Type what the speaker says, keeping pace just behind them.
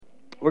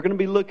We're going to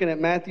be looking at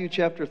Matthew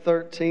chapter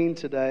 13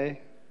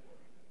 today.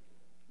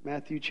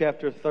 Matthew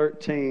chapter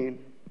 13.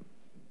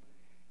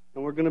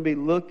 And we're going to be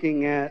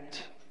looking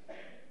at...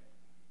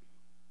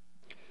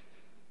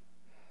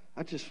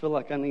 I just feel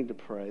like I need to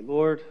pray.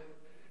 Lord,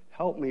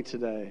 help me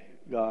today,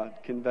 God,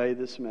 convey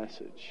this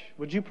message.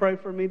 Would you pray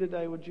for me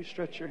today? Would you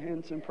stretch your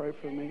hands and pray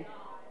for me?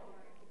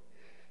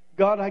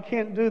 God, I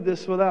can't do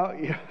this without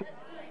you.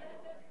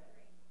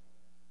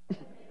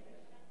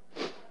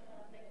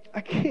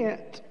 I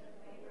can't.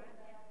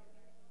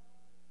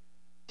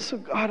 So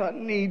God, I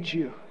need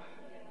you.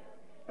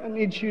 I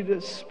need you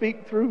to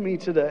speak through me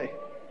today.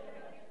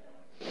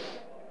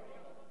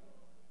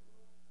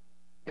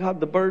 God,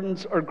 the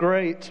burdens are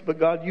great, but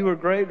God, you are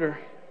greater.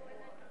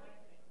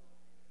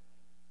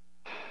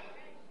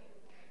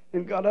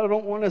 And God, I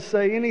don't want to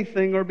say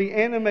anything or be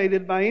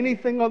animated by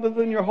anything other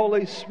than your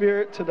Holy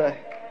Spirit today.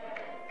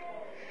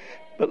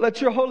 But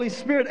let your Holy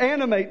Spirit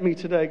animate me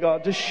today,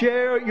 God, to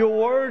share your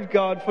word,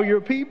 God, for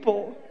your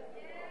people.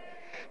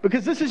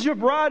 Because this is your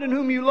bride in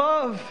whom you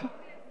love.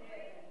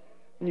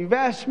 And you've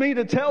asked me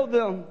to tell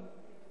them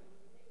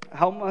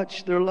how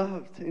much they're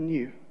loved in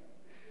you.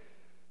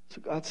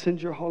 So God,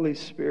 send your Holy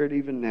Spirit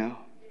even now.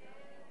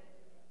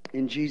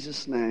 In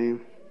Jesus'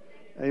 name,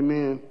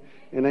 amen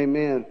and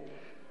amen.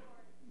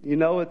 You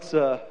know it's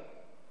a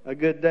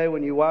good day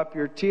when you wipe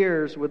your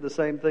tears with the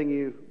same thing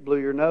you blew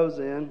your nose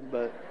in,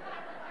 but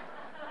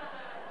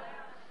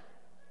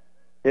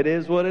it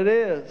is what it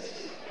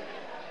is.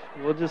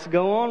 We'll just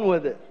go on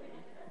with it.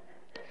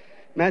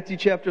 Matthew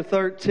chapter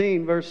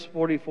 13, verse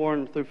 44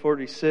 and through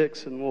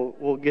 46, and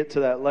we'll get to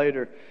that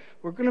later.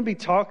 We're going to be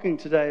talking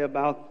today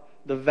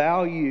about the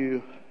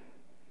value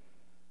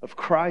of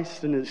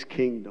Christ and His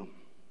kingdom.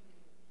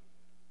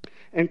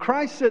 And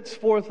Christ sets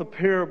forth a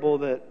parable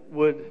that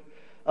would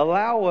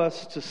allow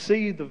us to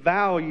see the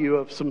value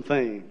of some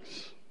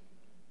things.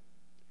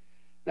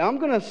 Now, I'm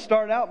going to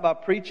start out by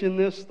preaching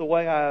this the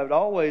way I had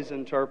always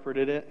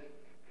interpreted it.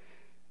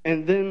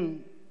 And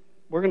then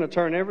we're going to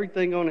turn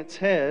everything on its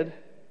head.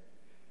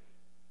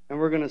 And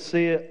we're going to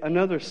see it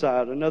another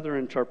side, another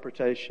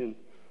interpretation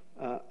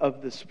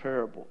of this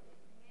parable.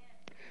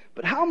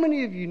 But how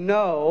many of you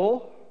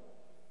know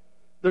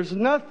there's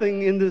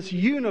nothing in this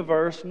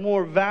universe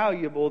more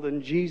valuable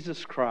than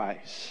Jesus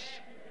Christ?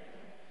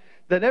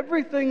 That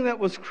everything that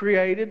was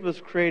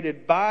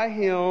created by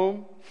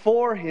Him,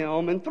 for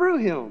Him, and through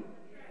Him.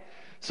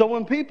 So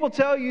when people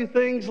tell you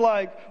things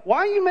like, why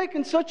are you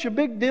making such a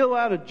big deal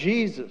out of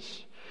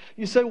Jesus?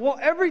 You say, well,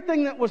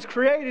 everything that was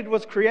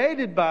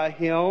created by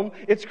Him,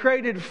 it's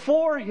created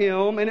for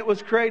Him, and it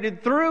was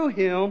created through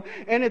Him,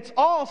 and it's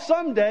all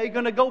someday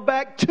going to go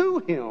back to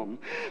Him.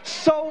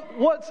 So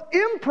what's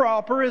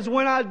improper is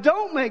when I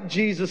don't make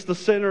Jesus the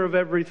center of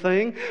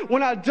everything,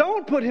 when I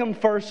don't put Him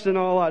first in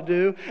all I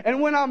do,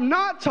 and when I'm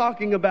not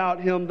talking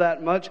about Him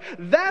that much,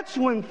 that's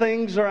when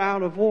things are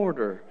out of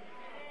order.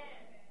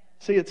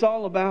 See, it's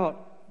all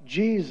about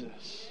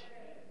Jesus.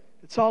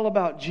 It's all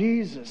about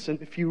Jesus. And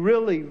if you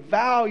really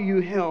value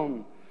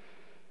Him,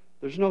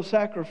 there's no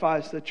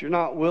sacrifice that you're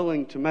not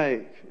willing to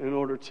make in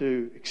order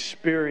to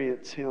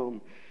experience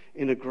Him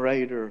in a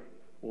greater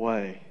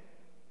way.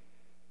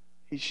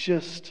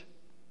 It's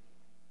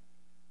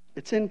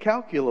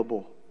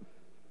incalculable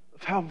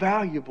of how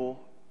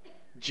valuable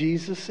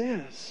Jesus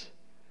is.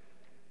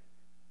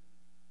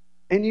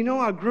 And you know,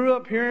 I grew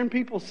up hearing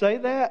people say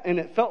that, and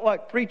it felt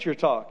like preacher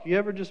talk. You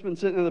ever just been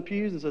sitting in the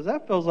pews and says,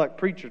 that feels like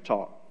preacher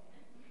talk?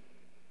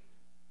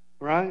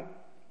 Right?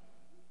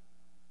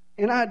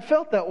 And I had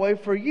felt that way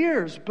for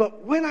years.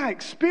 But when I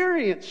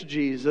experienced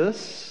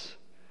Jesus,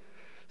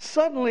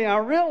 suddenly I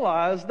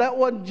realized that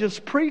wasn't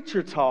just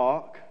preacher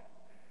talk.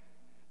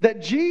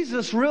 That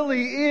Jesus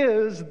really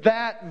is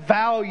that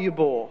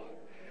valuable.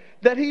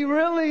 That He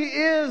really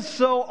is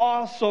so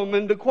awesome.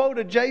 And to quote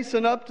a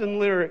Jason Upton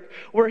lyric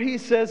where he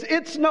says,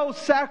 it's no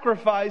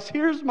sacrifice,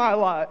 here's my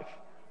life.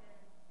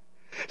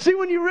 See,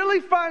 when you really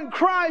find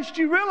Christ,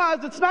 you realize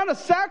it's not a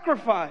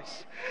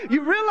sacrifice.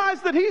 You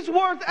realize that He's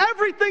worth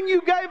everything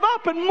you gave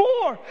up and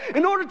more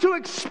in order to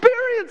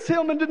experience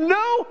Him and to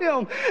know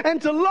Him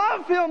and to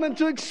love Him and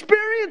to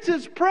experience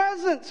His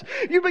presence.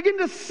 You begin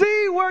to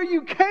see where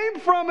you came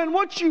from and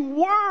what you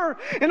were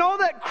and all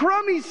that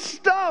crummy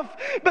stuff.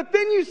 But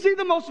then you see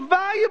the most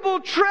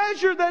valuable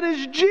treasure that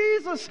is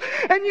Jesus,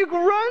 and you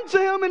run to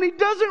Him and He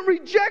doesn't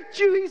reject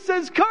you. He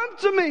says, come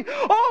to me,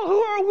 all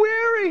who are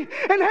weary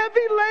and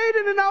heavy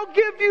laden, and I'll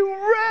give you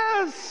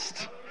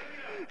rest.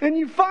 And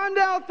you find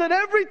out that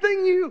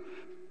everything you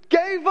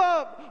gave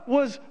up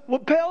was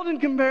what paled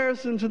in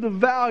comparison to the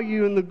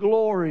value and the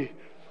glory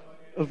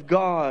of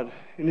God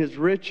and His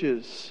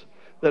riches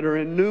that are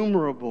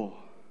innumerable.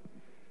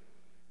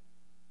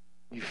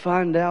 You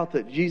find out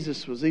that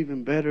Jesus was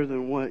even better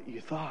than what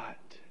you thought.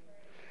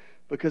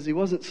 Because He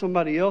wasn't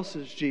somebody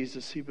else's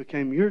Jesus, He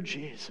became your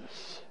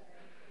Jesus.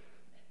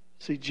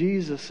 See,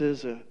 Jesus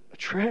is a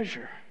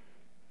treasure.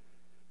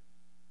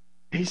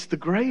 He's the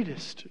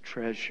greatest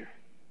treasure.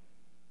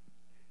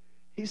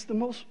 He's the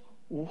most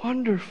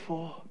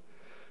wonderful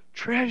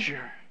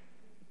treasure.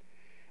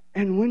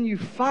 And when you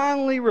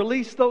finally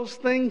release those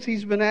things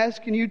He's been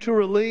asking you to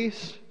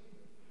release,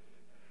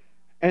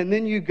 and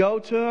then you go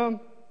to Him,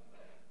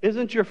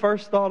 isn't your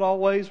first thought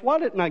always, why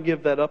didn't I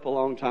give that up a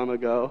long time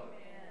ago?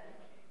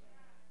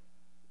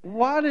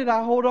 Why did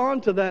I hold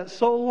on to that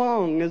so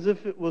long as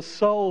if it was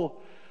so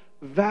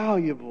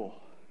valuable?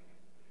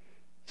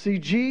 See,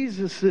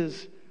 Jesus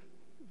is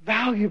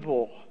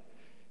valuable.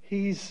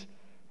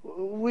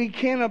 We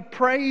can't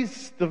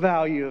appraise the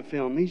value of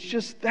Him. He's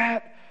just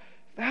that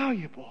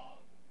valuable.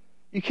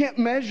 You can't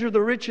measure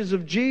the riches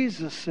of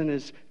Jesus and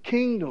His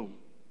kingdom.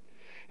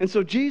 And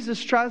so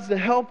Jesus tries to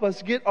help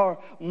us get our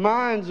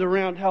minds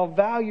around how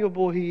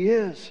valuable He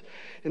is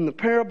in the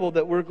parable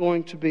that we're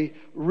going to be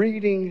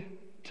reading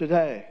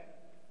today.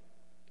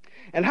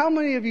 And how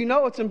many of you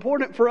know it's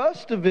important for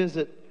us to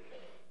visit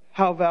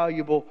how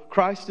valuable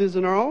Christ is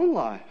in our own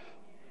life?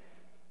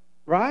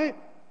 Right?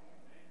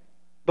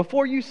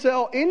 Before you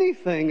sell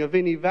anything of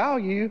any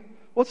value,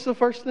 what's the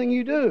first thing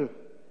you do?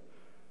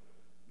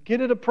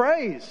 Get it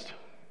appraised.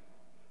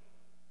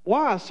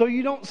 Why? So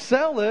you don't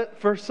sell it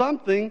for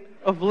something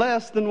of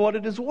less than what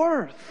it is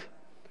worth.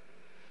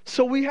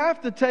 So we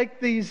have to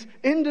take these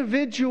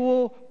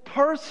individual,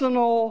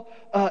 personal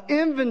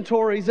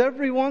inventories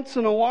every once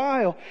in a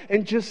while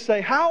and just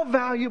say, how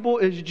valuable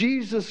is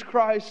Jesus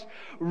Christ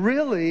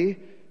really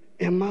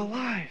in my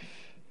life?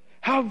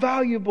 How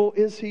valuable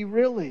is He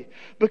really?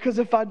 Because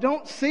if I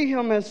don't see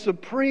Him as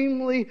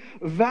supremely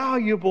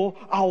valuable,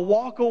 I'll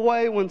walk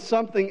away when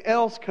something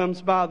else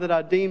comes by that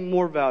I deem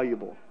more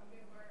valuable.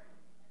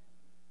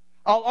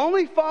 I'll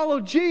only follow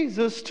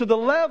Jesus to the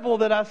level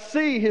that I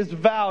see His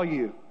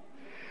value.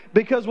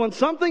 Because when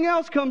something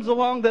else comes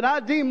along that I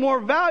deem more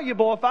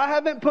valuable, if I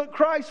haven't put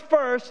Christ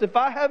first, if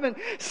I haven't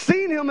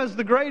seen Him as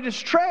the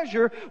greatest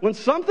treasure, when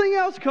something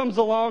else comes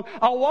along,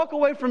 I'll walk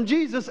away from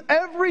Jesus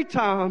every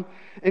time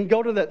and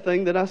go to that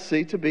thing that I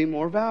see to be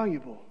more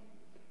valuable.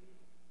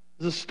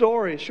 There's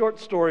a short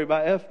story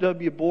by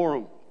F.W.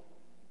 Borum.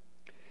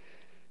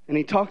 And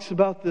he talks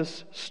about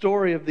this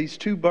story of these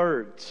two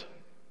birds.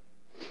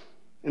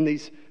 And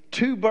these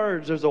two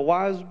birds, there's a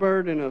wise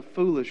bird and a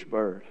foolish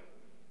bird.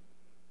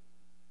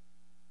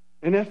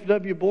 And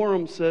F.W.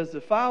 Borum says,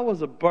 if I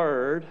was a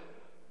bird,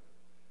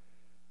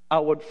 I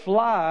would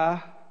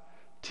fly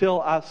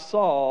till I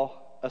saw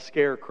a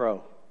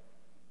scarecrow.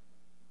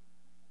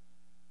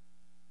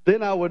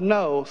 Then I would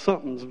know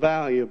something's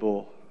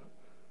valuable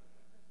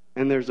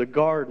and there's a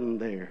garden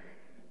there.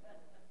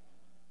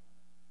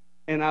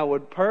 And I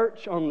would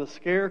perch on the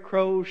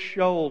scarecrow's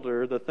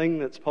shoulder, the thing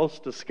that's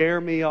supposed to scare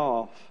me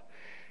off,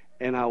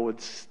 and I would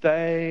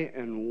stay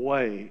and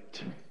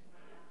wait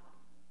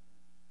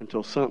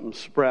until something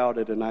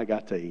sprouted and I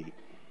got to eat.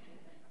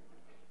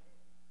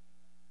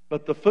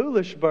 But the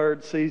foolish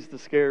bird sees the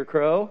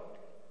scarecrow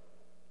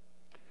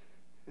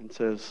and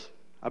says,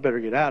 I better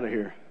get out of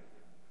here.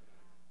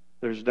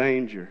 There's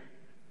danger.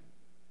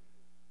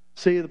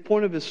 See, the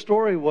point of his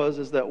story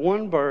is that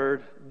one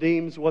bird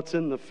deems what's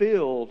in the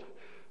field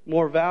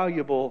more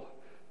valuable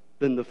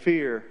than the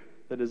fear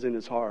that is in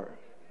his heart.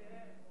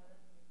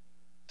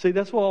 See,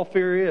 that's what all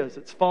fear is.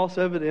 It's false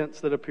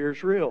evidence that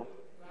appears real.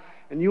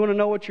 And you want to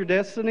know what your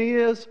destiny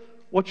is?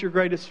 What's your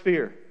greatest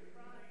fear?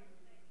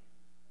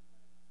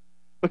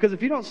 Because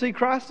if you don't see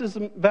Christ as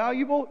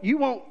valuable, you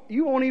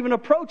won't even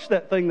approach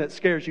that thing that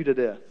scares you to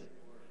death.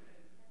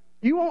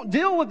 You won't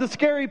deal with the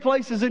scary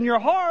places in your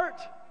heart.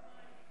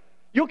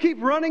 You'll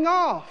keep running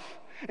off.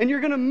 And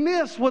you're going to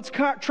miss what's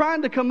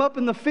trying to come up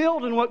in the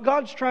field and what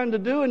God's trying to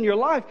do in your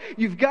life.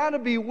 You've got to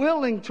be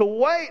willing to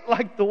wait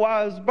like the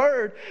wise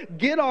bird.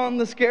 Get on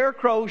the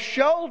scarecrow's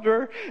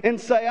shoulder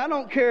and say, I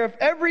don't care if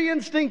every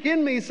instinct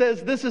in me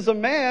says this is a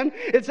man.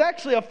 It's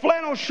actually a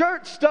flannel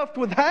shirt stuffed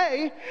with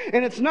hay.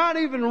 And it's not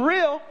even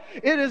real.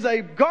 It is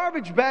a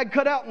garbage bag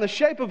cut out in the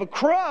shape of a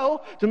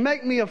crow to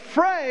make me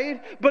afraid.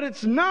 But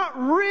it's not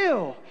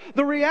real.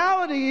 The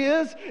reality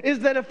is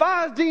that if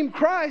I deem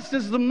Christ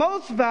as the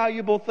most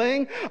valuable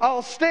thing,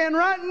 I'll stand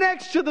right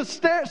next to the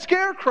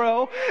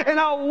scarecrow and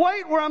I'll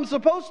wait where I'm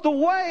supposed to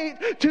wait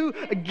to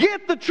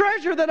get the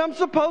treasure that I'm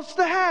supposed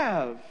to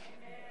have.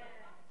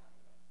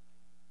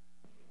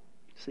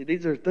 See,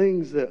 these are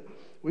things that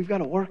we've got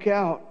to work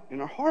out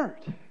in our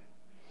heart.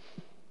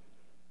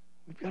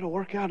 We've got to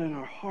work out in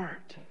our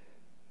heart.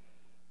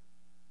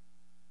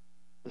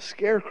 The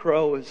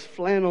scarecrow is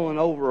flannel and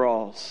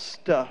overalls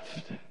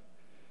stuffed.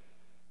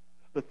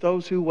 But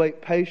those who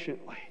wait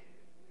patiently,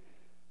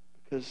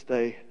 because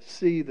they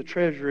see the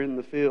treasure in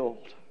the field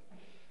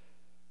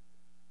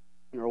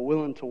and are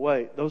willing to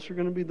wait, those are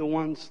going to be the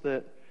ones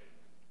that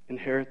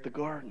inherit the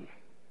garden.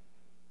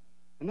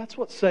 And that's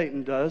what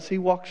Satan does. He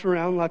walks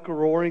around like a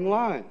roaring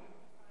lion.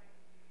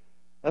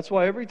 That's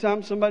why every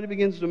time somebody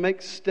begins to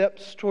make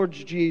steps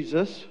towards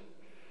Jesus,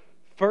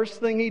 first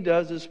thing he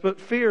does is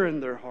put fear in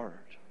their heart.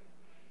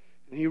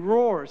 And he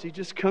roars. He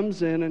just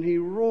comes in and he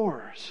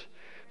roars.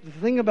 The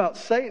thing about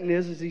Satan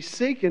is he's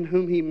seeking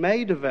whom he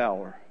may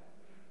devour,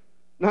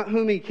 not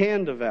whom he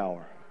can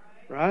devour,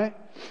 right?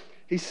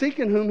 He's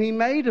seeking whom he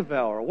may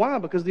devour. Why?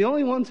 Because the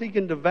only ones he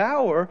can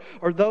devour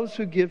are those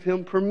who give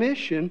him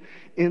permission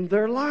in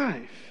their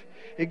life.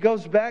 It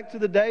goes back to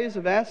the days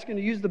of asking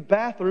to use the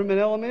bathroom in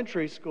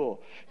elementary school.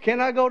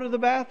 Can I go to the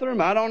bathroom?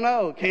 I don't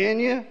know.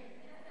 Can you?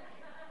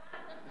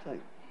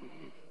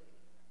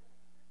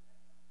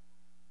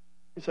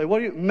 You say,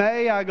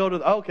 may I go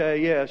to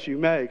okay, yes, you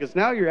may. Because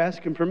now you're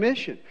asking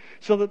permission.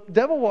 So the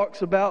devil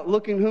walks about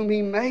looking whom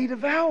he may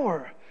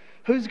devour.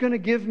 Who's going to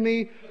give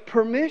me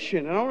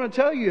permission? And I want to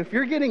tell you, if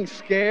you're getting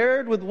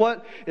scared with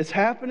what is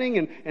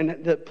happening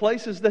and the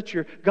places that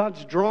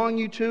God's drawing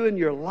you to in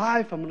your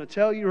life, I'm going to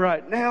tell you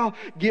right now,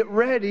 get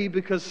ready,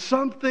 because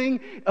something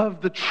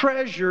of the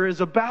treasure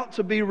is about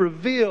to be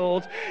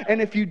revealed.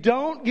 And if you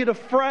don't get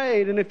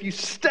afraid, and if you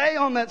stay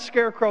on that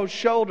scarecrow's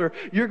shoulder,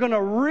 you're going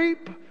to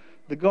reap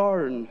the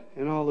garden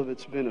and all of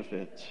its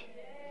benefits.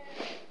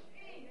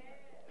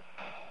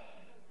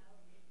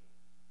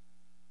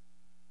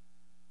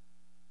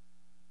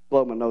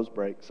 Blow my nose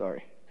break,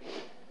 sorry.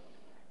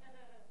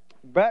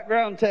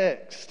 Background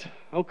text.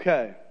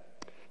 Okay.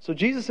 So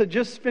Jesus had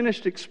just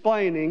finished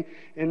explaining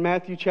in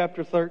Matthew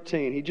chapter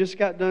 13. He just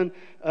got done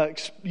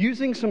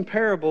using some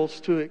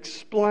parables to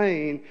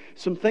explain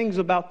some things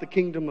about the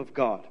kingdom of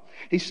God.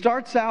 He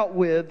starts out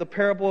with the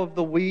parable of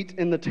the wheat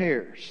and the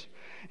tares.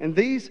 And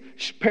these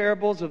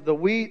parables of the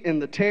wheat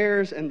and the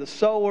tares and the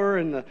sower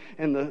and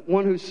the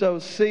one who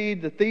sows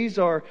seed, that these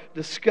are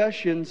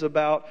discussions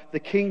about the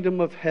kingdom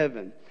of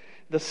heaven.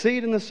 The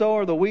seed and the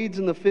sower, the weeds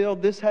in the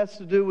field, this has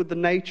to do with the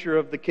nature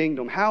of the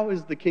kingdom. How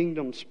is the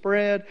kingdom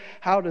spread?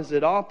 How does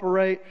it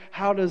operate?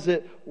 How does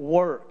it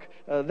work?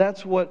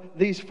 That's what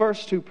these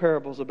first two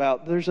parables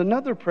about. There's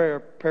another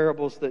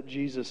parables that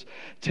Jesus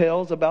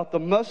tells about the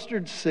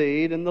mustard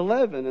seed and the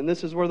leaven. And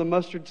this is where the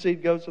mustard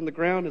seed goes in the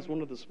ground as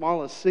one of the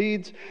smallest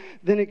seeds.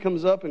 Then it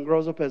comes up and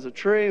grows up as a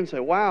tree, and say,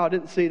 wow, I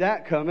didn't see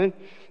that coming.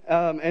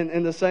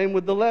 And the same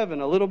with the leaven.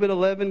 A little bit of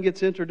leaven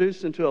gets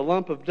introduced into a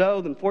lump of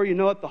dough, then before you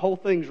know it, the whole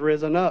thing's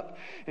risen up.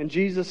 And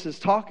Jesus is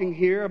talking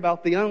here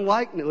about the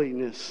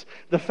unlikeliness.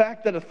 The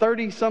fact that a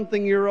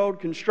 30-something-year-old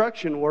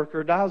construction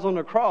worker dies on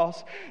a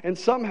cross, and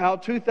somehow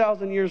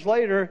 2,000 years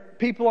later,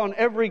 people on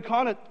every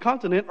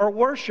continent are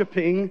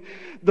worshiping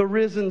the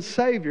risen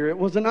Savior. It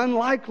was an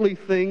unlikely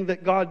thing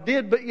that God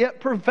did, but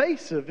yet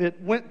pervasive.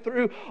 It went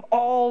through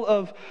all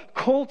of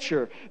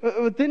culture.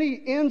 But then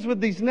he ends with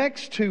these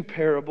next two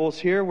parables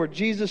here, where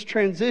Jesus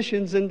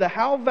transitions into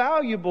how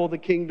valuable the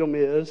kingdom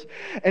is,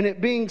 and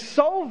it being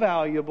so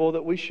valuable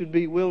that we should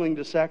be willing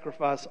to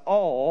sacrifice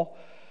all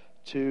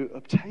to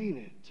obtain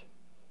it.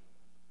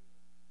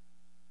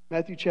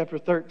 Matthew chapter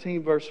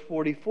 13, verse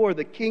 44,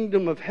 the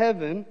kingdom of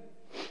heaven.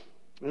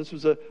 This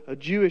was a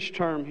Jewish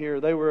term here.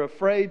 They were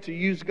afraid to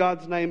use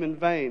God's name in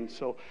vain.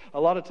 So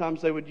a lot of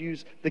times they would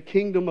use the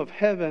kingdom of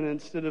heaven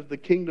instead of the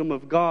kingdom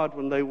of God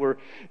when they were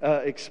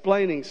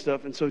explaining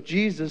stuff. And so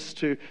Jesus,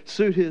 to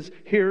suit his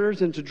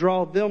hearers and to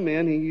draw them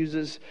in, he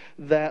uses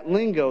that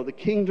lingo. The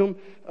kingdom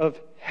of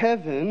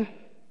heaven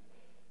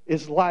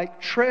is like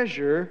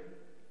treasure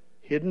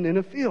hidden in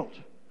a field.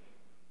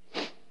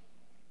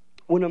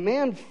 When a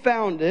man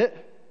found it,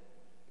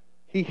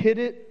 he hid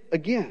it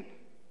again.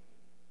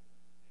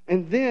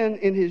 And then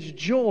in his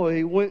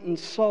joy went and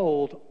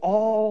sold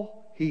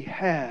all he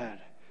had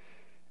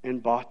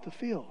and bought the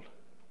field.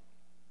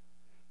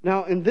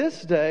 Now in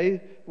this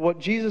day, what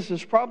Jesus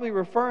is probably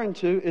referring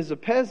to is a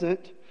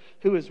peasant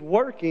who is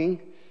working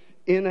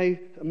in a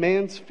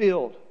man's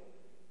field.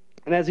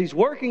 And as he's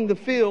working the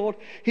field,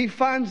 he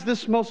finds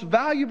this most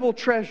valuable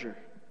treasure.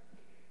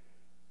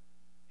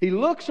 He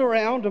looks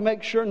around to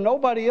make sure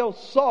nobody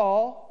else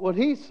saw what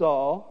he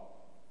saw,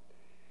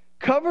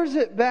 covers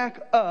it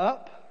back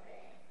up,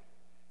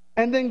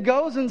 and then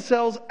goes and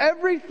sells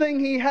everything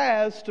he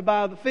has to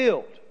buy the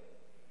field.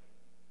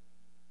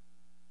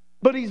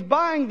 But he's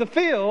buying the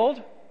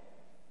field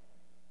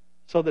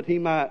so that he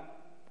might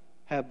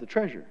have the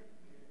treasure.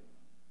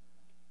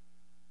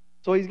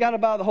 So he's got to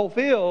buy the whole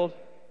field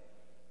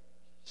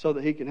so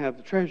that he can have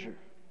the treasure.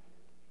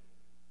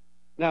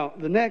 Now,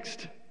 the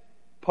next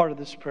part of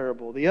this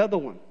parable, the other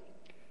one,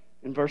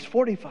 in verse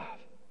 45.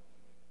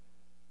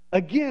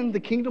 Again, the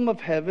kingdom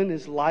of heaven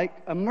is like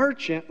a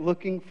merchant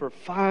looking for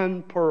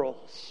fine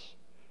pearls.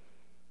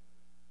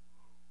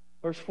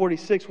 Verse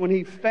 46, when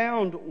he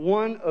found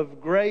one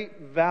of great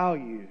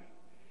value,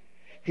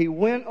 he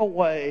went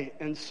away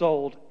and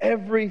sold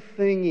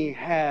everything he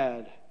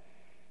had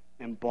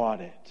and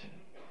bought it.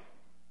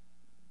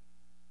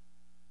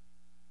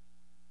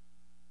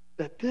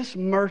 That this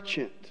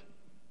merchant,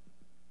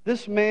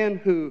 this man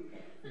who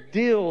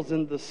deals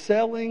in the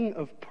selling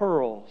of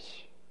pearls,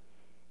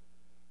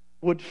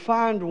 would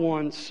find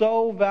one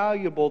so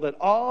valuable that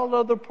all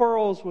other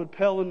pearls would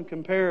pale in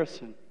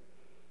comparison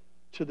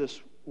to this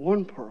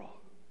one pearl.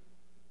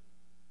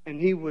 And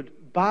he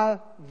would buy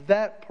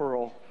that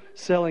pearl,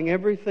 selling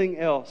everything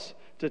else,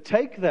 to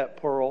take that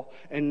pearl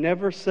and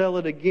never sell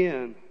it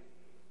again.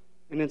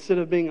 And instead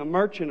of being a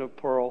merchant of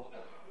pearl,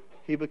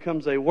 he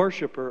becomes a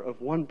worshiper of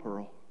one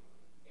pearl.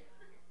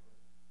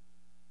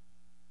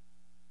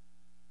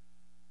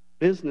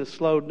 Business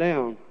slowed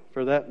down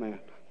for that man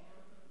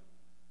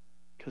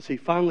because he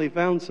finally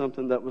found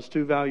something that was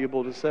too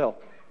valuable to sell.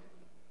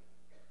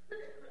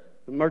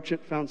 The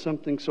merchant found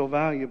something so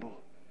valuable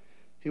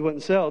he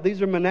wouldn't sell.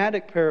 These are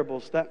monadic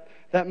parables.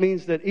 That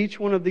means that each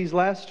one of these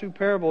last two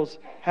parables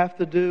have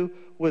to do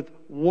with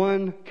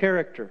one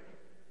character.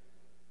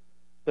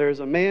 There's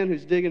a man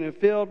who's digging in a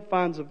field,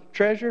 finds a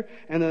treasure,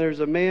 and then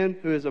there's a man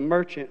who is a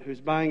merchant who's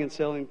buying and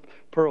selling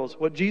pearls.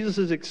 What Jesus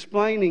is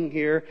explaining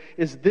here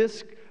is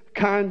this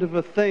kind of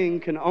a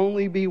thing can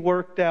only be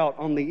worked out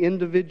on the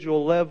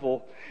individual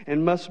level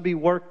and must be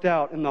worked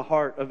out in the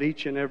heart of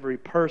each and every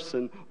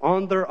person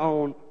on their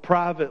own,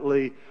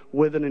 privately,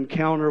 with an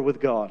encounter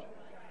with God.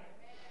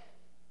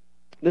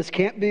 This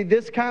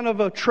kind of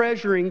a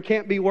treasuring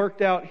can't be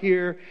worked out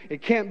here.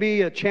 It can't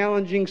be a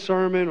challenging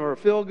sermon or a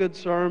feel-good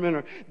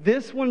sermon.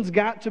 This one's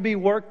got to be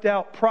worked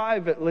out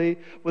privately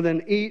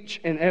within each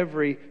and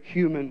every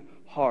human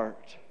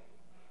heart.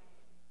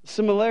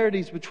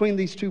 Similarities between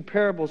these two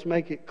parables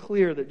make it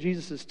clear that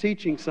Jesus is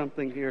teaching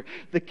something here.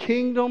 The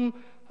kingdom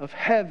of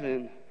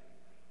heaven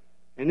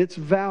and its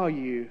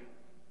value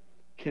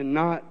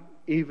cannot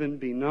even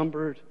be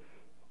numbered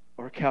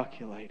or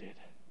calculated.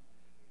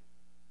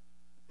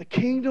 The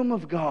kingdom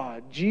of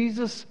God,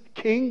 Jesus'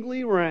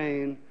 kingly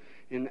reign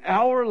in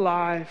our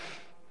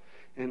life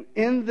and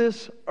in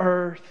this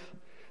earth,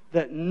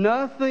 that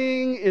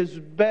nothing is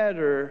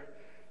better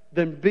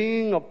than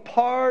being a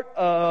part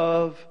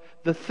of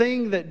the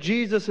thing that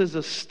Jesus is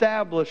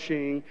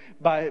establishing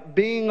by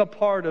being a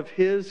part of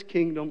His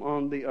kingdom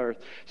on the earth.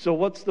 So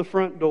what's the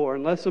front door?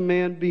 Unless a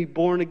man be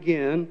born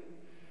again,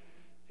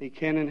 he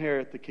can't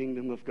inherit the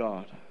kingdom of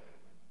God.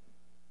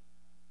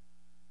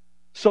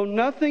 So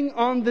nothing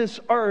on this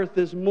earth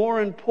is more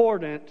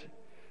important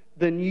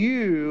than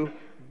you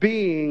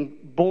being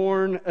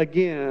born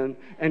again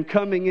and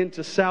coming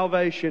into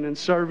salvation and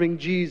serving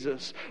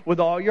Jesus with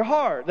all your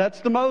heart.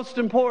 That's the most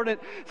important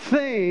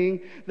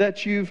thing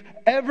that you've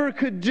ever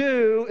could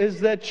do,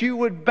 is that you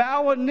would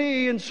bow a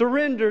knee and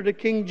surrender to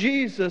King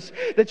Jesus,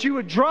 that you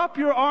would drop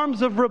your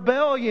arms of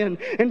rebellion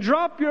and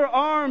drop your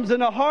arms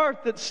in a heart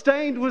that's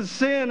stained with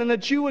sin, and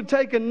that you would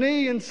take a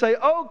knee and say,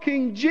 "Oh,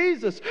 King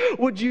Jesus,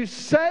 would you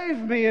save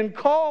me and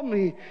call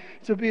me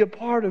to be a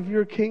part of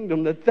your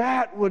kingdom,"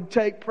 that would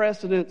take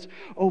precedence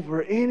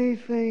over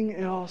anything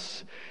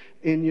else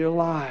in your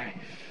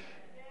life.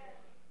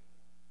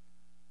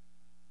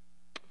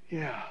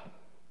 Yeah.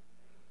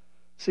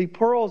 See,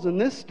 pearls in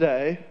this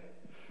day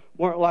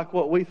weren't like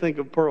what we think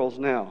of pearls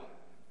now.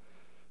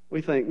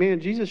 We think, man,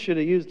 Jesus should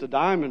have used a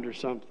diamond or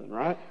something,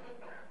 right?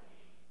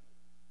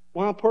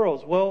 Why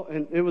pearls? Well,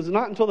 and it was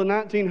not until the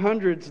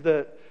 1900s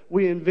that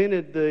we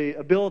invented the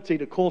ability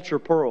to culture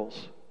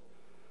pearls,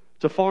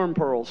 to farm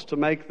pearls, to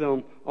make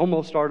them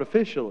almost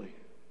artificially.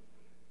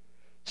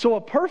 So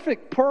a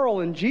perfect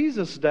pearl in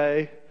Jesus'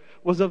 day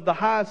was of the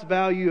highest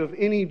value of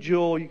any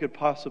jewel you could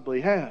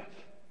possibly have.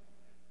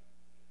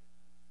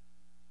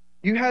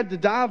 You had to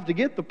dive to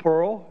get the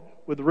pearl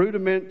with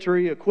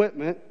rudimentary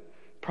equipment,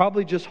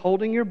 probably just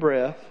holding your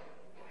breath.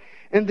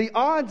 And the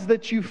odds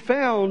that you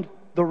found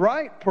the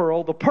right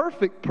pearl, the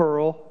perfect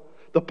pearl,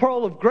 the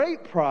pearl of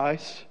great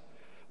price,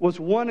 was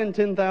 1 in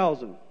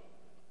 10,000.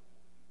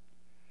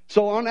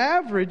 So on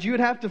average, you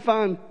would have to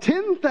find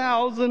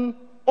 10,000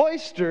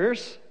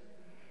 oysters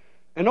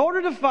in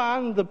order to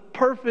find the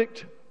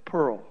perfect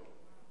pearl.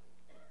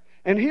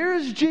 And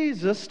here's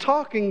Jesus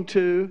talking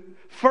to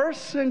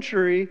first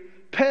century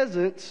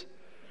peasants,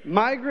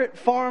 migrant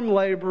farm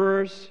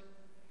laborers,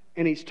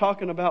 and He's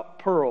talking about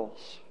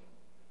pearls.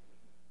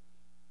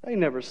 They've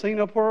never seen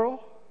a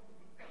pearl.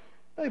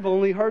 They've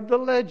only heard the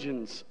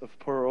legends of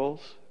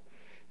pearls.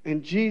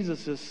 And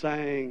Jesus is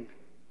saying,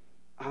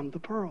 I'm the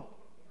pearl.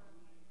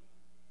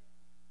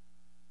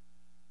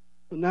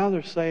 But now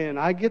they're saying,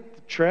 I get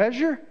the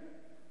treasure?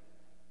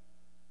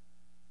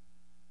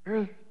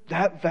 You're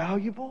that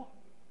valuable?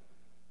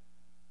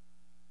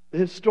 The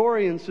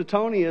historian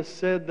Suetonius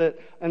said that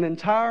an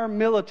entire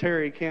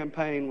military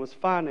campaign was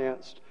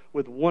financed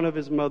with one of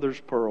his mother's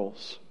pearl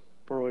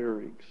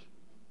earrings.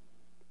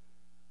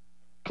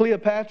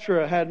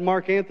 Cleopatra had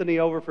Mark Antony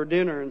over for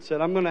dinner and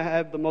said, I'm going to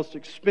have the most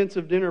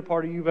expensive dinner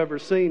party you've ever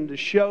seen to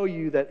show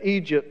you that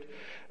Egypt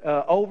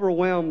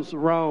overwhelms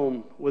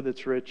Rome with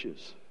its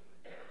riches.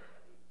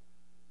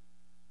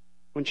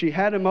 When she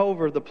had him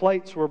over, the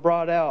plates were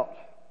brought out,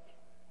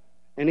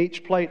 and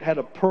each plate had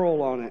a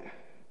pearl on it.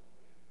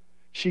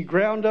 She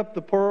ground up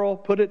the pearl,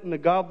 put it in a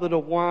goblet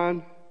of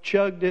wine,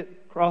 chugged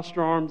it, crossed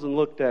her arms, and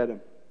looked at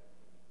him.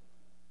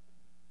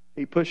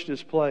 He pushed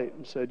his plate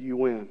and said, You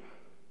win.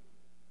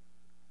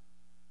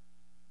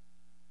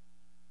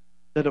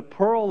 That a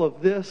pearl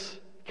of this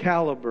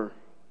caliber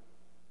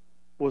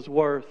was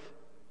worth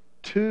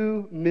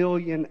 2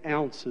 million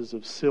ounces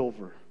of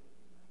silver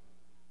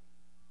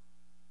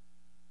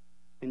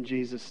in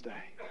Jesus' day.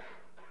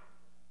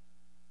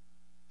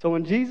 So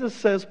when Jesus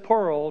says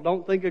pearl,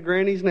 don't think of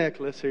Granny's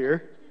necklace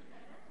here.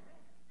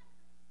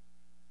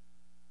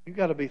 You've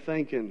got to be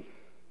thinking,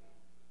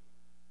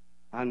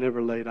 I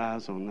never laid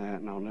eyes on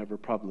that, and I'll never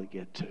probably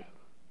get to.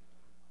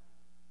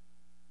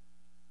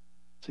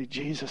 See,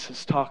 Jesus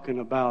is talking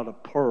about a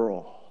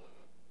pearl.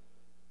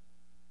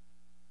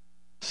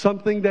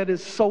 Something that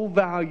is so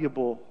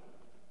valuable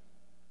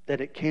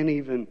that it can't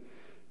even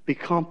be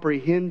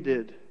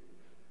comprehended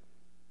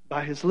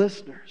by his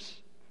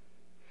listeners.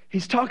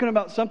 He's talking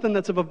about something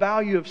that's of a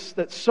value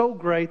that's so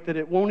great that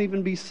it won't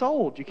even be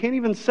sold. You can't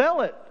even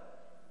sell it.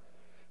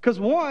 Because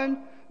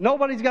one,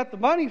 nobody's got the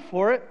money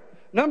for it.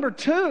 Number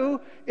two,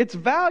 its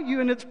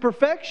value and its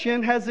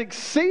perfection has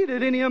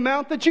exceeded any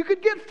amount that you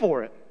could get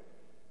for it.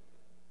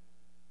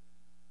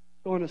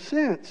 So in a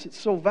sense, it's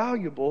so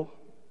valuable,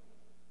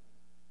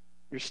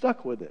 you're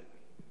stuck with it.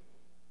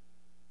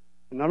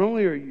 And not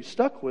only are you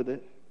stuck with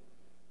it,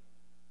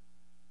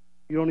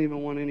 you don't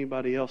even want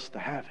anybody else to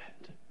have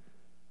it.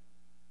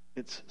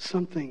 It's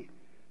something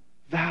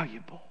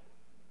valuable.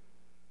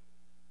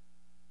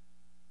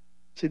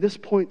 See, this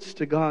points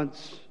to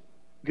God's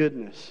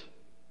goodness.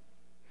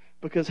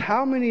 Because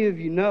how many of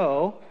you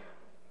know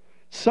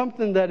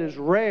something that is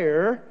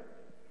rare,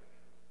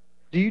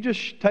 do you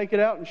just take it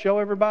out and show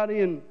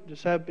everybody and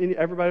just have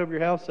everybody over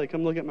your house say,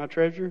 come look at my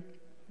treasure?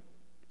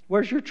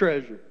 Where's your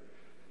treasure?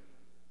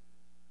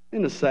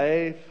 In the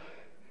safe.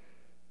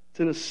 It's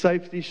in a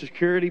safety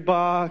security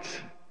box.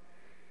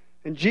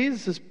 And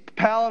Jesus is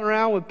palling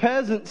around with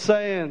peasants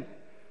saying,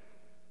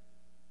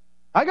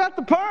 I got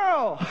the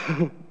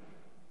pearl.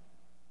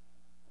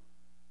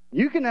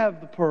 You can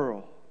have the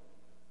pearl.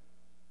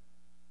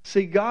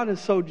 See, God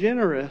is so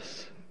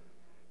generous.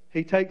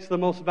 He takes the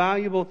most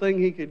valuable thing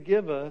He could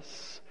give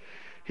us,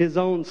 His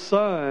own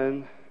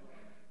Son,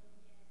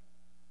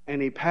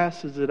 and He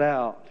passes it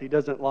out. He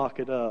doesn't lock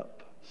it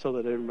up so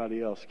that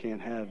everybody else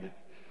can't have it.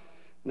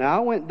 Now, I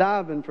went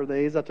diving for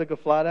these. I took a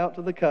flight out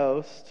to the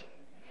coast.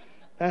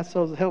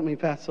 Help me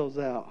pass those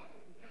out.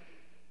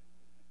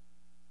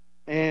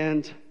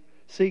 And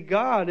see,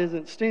 God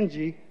isn't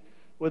stingy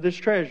with His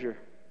treasure.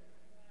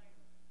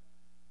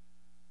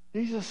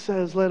 Jesus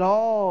says, let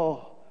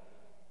all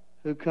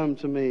who come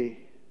to me,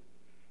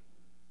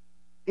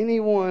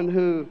 anyone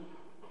who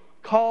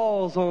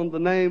calls on the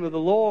name of the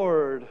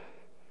Lord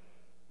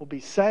will be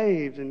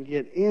saved and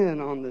get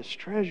in on this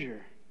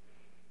treasure.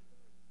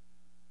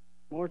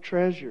 More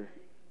treasure.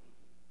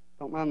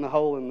 Don't mind the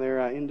hole in there.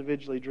 I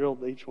individually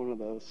drilled each one of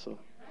those, so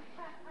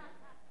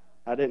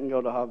I didn't go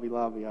to Hobby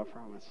Lobby, I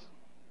promise.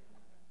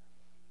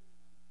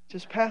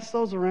 Just pass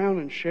those around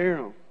and share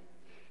them.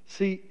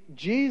 See,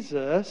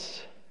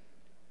 Jesus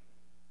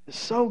is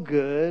so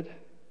good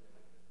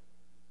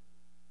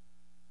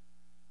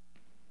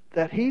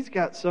that He's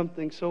got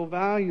something so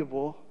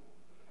valuable,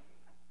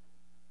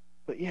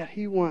 but yet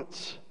He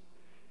wants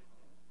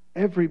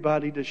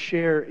everybody to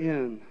share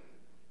in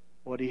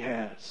what He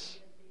has.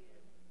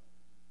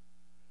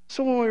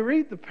 So when we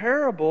read the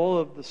parable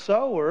of the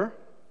sower,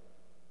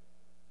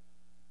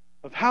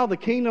 of how the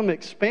kingdom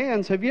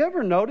expands, have you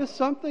ever noticed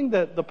something?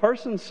 That the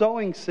person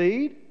sowing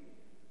seed,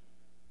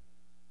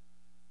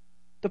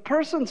 the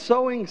person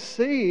sowing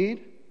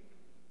seed,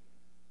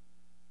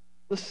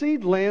 the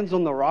seed lands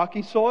on the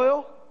rocky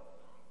soil.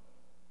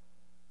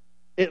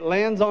 It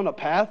lands on a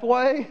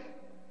pathway.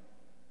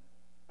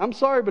 I'm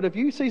sorry, but if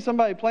you see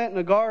somebody planting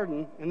a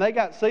garden and they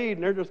got seed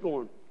and they're just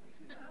going,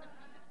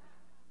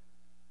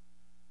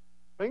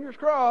 fingers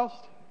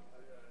crossed,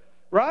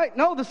 right?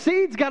 No, the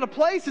seed's got a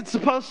place it's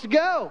supposed to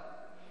go.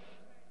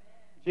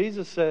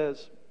 Jesus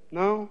says,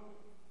 no,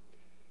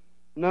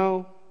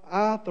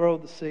 I throw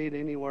the seed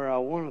anywhere I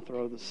want to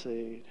throw the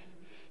seed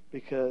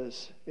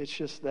because it's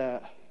just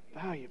that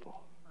valuable.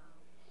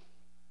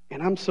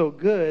 And I'm so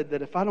good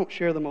that if I don't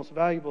share the most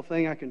valuable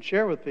thing I can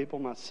share with people,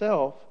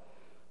 myself,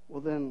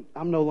 well then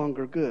I'm no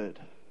longer good.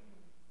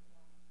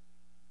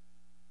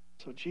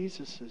 So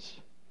Jesus is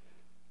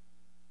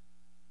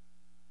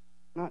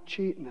not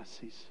cheating us.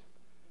 He's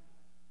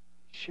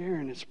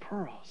sharing His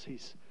pearls.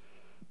 He's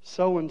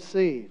sowing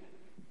seed.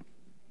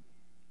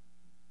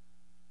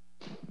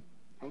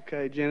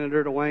 Okay,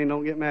 Janitor Dwayne,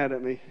 don't get mad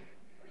at me.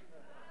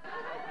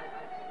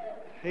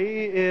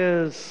 He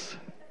is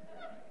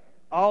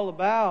all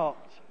about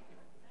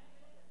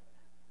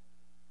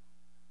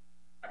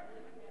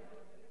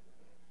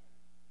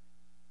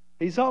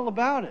He's all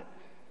about it.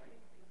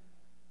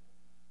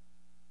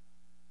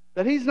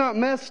 That He's not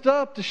messed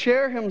up to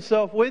share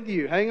Himself with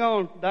you. Hang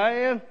on,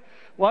 Diane.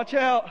 Watch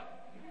out.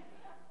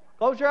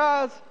 Close your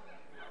eyes.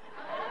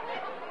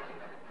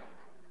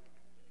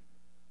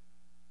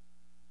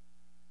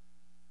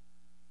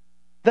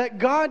 That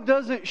God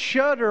doesn't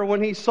shudder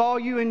when He saw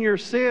you in your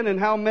sin and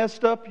how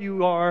messed up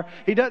you are.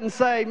 He doesn't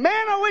say,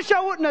 man, I wish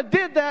I wouldn't have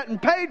did that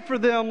and paid for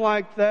them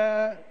like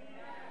that.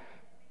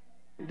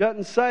 He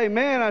doesn't say,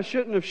 man, I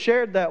shouldn't have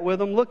shared that with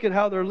them. Look at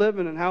how they're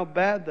living and how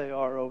bad they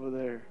are over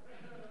there.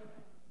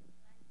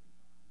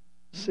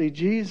 See,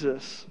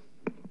 Jesus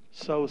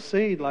sows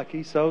seed like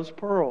He sows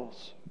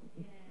pearls.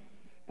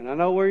 And I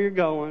know where you're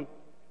going.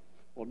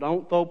 Well,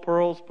 don't throw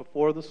pearls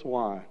before the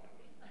swine.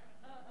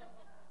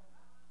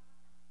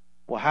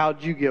 Well,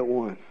 how'd you get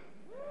one?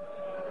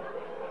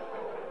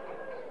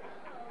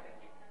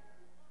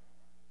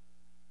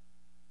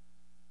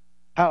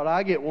 How'd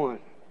I get one?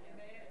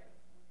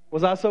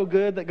 Was I so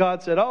good that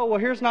God said, oh, well,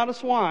 here's not a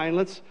swine.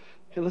 Let's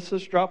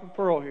just drop a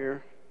pearl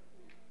here.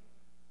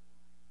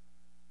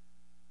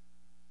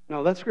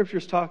 No, that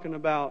scripture's talking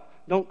about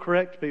don't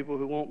correct people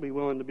who won't be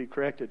willing to be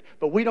corrected.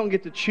 But we don't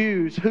get to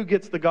choose who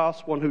gets the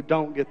gospel and who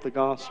don't get the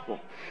gospel.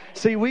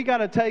 See, we got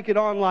to take it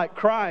on like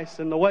Christ,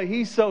 and the way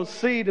He sows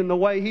seed and the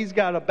way He's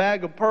got a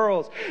bag of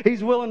pearls.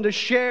 He's willing to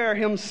share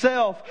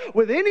Himself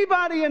with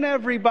anybody and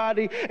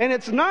everybody. And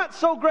it's not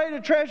so great a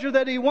treasure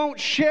that He won't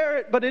share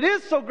it, but it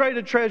is so great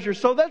a treasure.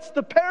 So that's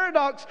the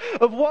paradox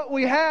of what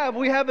we have.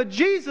 We have a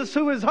Jesus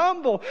who is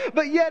humble,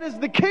 but yet is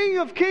the King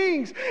of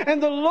Kings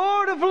and the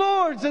Lord of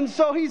Lords. And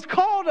so He's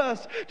called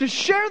us to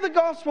share the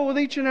gospel with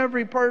each and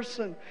every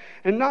person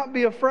and not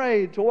be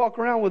afraid to walk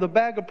around with a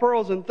bag of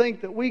pearls and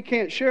think that we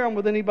can't share them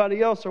with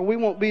anybody else or we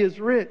won't be as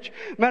rich.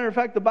 Matter of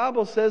fact, the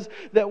Bible says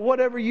that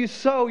whatever you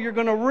sow, you're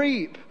going to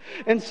reap.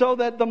 And so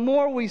that the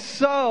more we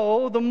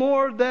sow, the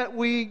more that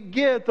we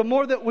get, the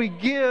more that we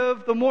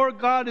give, the more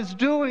God is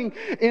doing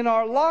in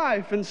our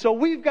life. And so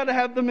we've got to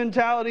have the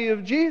mentality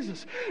of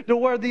Jesus, to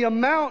where the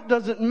amount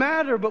doesn't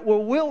matter, but we're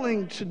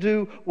willing to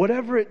do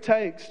whatever it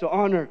takes to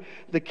honor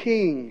the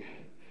King.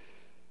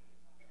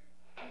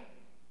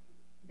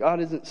 God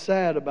isn't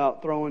sad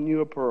about throwing you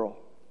a pearl.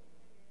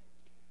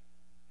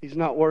 He's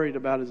not worried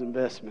about His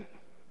investment.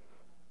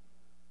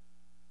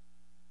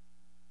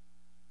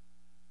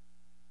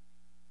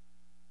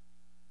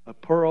 A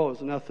pearl is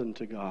nothing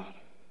to God.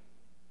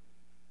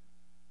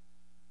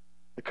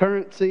 The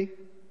currency,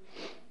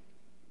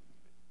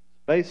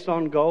 based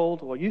on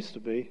gold, well, it used to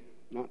be,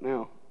 not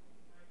now.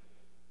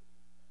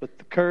 But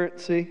the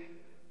currency,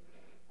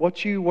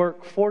 what you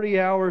work 40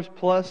 hours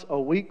plus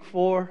a week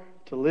for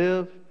to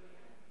live,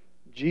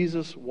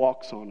 Jesus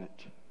walks on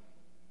it.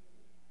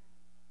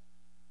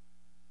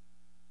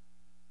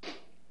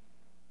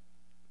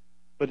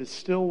 But is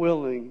still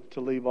willing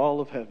to leave all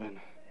of heaven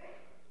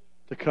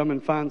to come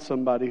and find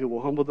somebody who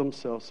will humble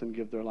themselves and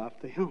give their life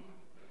to Him.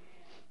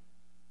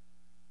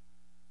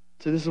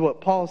 So this is what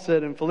Paul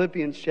said in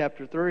Philippians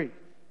chapter 3.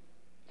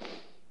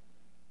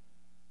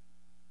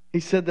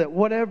 He said that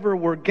whatever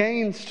were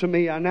gains to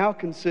me, I now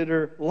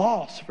consider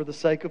loss for the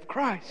sake of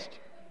Christ.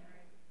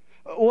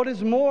 What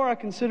is more, I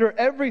consider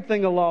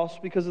everything a loss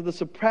because of the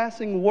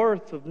surpassing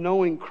worth of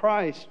knowing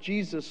Christ,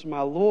 Jesus,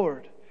 my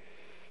Lord.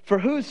 For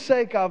whose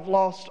sake I've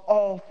lost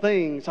all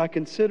things, I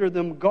consider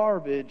them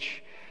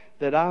garbage,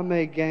 that I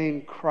may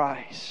gain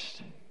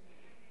Christ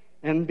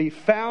and be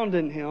found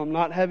in Him,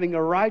 not having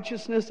a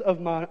righteousness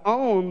of my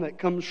own that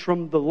comes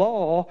from the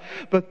law,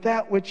 but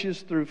that which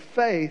is through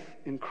faith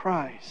in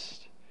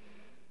Christ,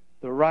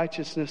 the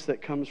righteousness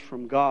that comes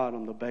from God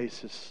on the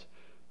basis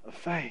of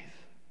faith.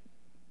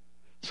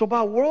 So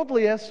by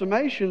worldly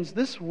estimations,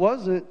 this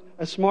wasn't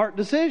a smart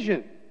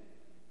decision.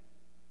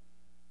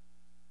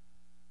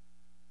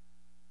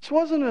 This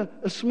wasn't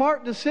a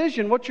smart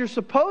decision. What you're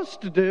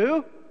supposed to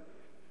do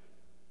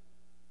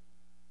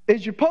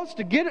is you're supposed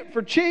to get it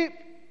for cheap,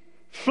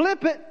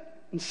 flip it,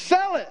 and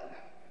sell it.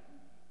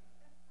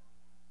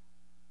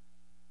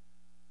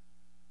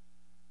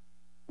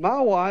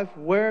 My wife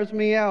wears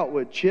me out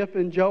with Chip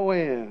and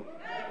Joanne.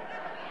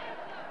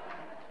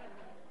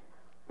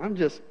 I'm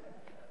just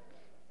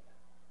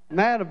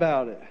mad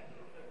about it.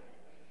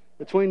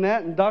 Between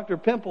that and Dr.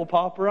 Pimple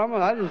Popper,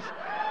 I just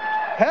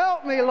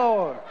help me,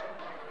 Lord.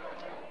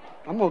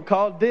 I'm going to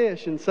call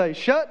Dish and say,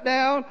 shut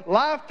down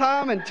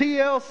Lifetime and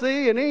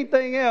TLC and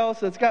anything else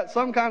that's got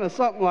some kind of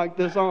something like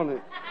this on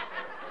it.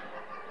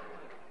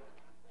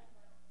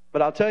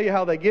 But I'll tell you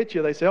how they get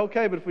you. They say,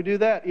 okay, but if we do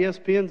that,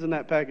 ESPN's in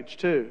that package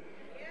too.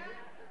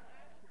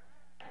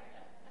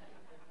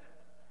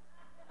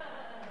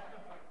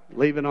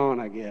 Leave it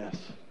on, I guess.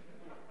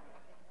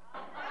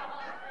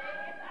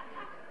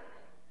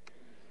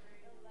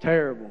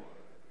 Terrible.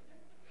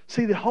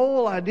 See, the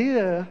whole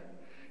idea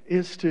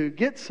is to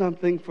get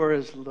something for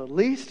as the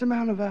least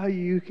amount of value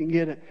you can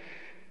get it.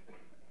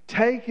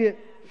 Take it,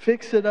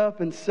 fix it up,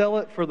 and sell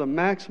it for the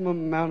maximum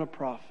amount of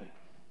profit.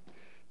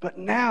 But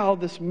now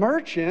this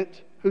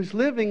merchant whose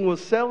living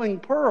was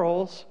selling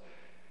pearls,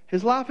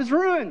 his life is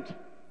ruined.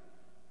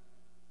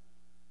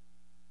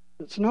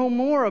 It's no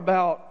more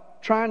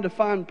about trying to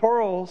find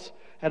pearls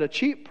at a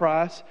cheap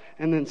price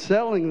and then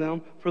selling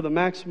them for the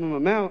maximum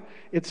amount.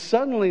 It's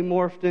suddenly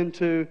morphed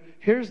into,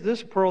 here's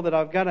this pearl that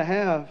I've got to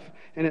have,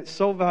 and it's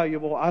so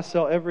valuable, I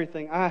sell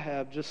everything I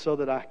have just so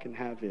that I can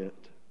have it.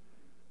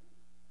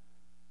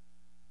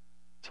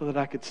 So that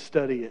I could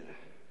study it,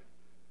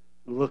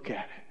 look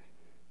at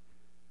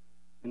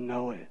it, and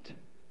know it.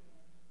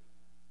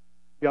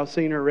 Y'all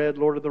seen or read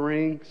Lord of the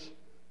Rings?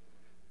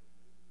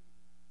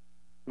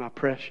 My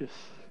precious.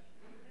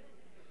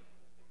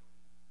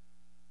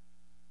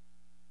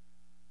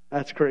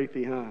 That's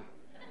creepy, huh?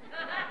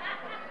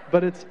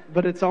 But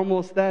it's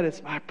almost that.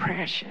 It's my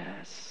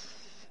precious.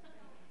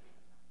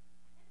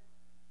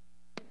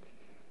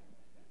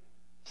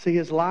 See,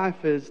 his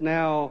life is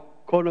now,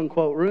 quote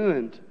unquote,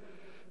 ruined.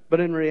 But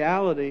in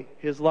reality,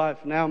 his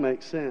life now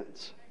makes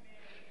sense.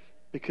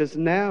 Because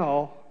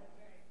now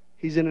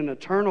he's in an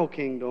eternal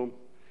kingdom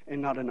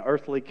and not an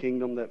earthly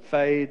kingdom that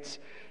fades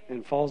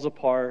and falls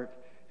apart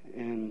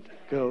and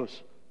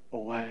goes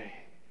away.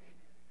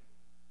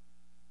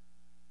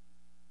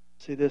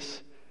 See,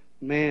 this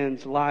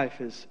man's life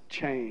is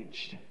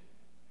changed.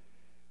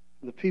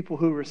 The people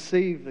who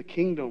receive the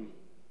kingdom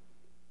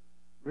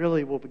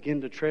really will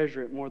begin to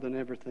treasure it more than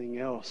everything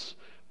else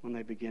when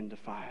they begin to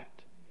fight.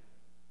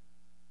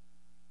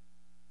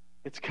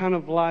 It's kind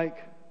of like,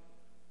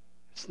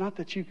 it's not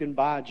that you can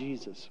buy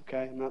Jesus,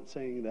 okay? I'm not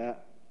saying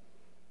that.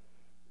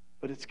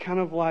 But it's kind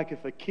of like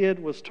if a kid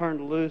was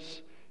turned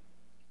loose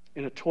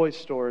in a toy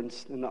store and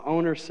the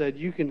owner said,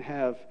 you can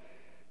have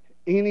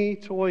any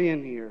toy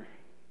in here,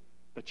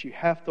 but you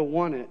have to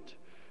want it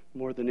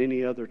more than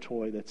any other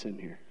toy that's in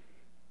here.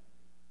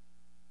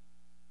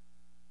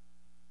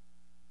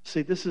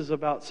 See, this is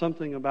about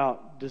something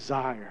about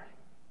desire.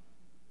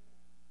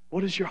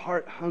 What is your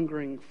heart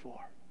hungering for?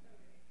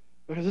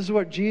 Because this is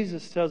what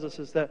Jesus tells us,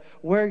 is that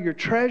where your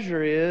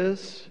treasure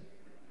is,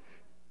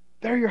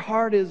 there your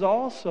heart is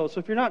also. So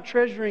if you're not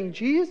treasuring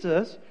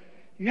Jesus,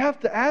 you have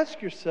to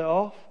ask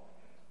yourself,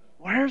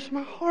 where's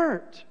my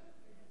heart?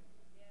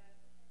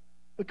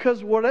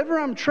 Because whatever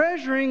I'm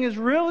treasuring is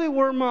really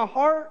where my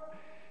heart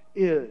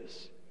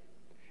is.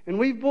 And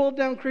we've boiled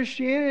down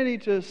Christianity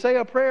to say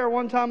a prayer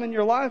one time in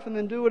your life and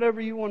then do whatever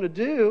you want to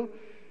do.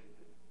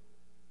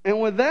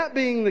 And with that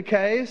being the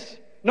case,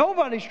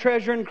 nobody's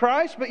treasuring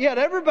Christ, but yet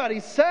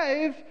everybody's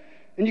saved,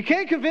 and you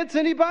can't convince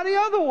anybody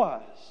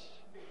otherwise.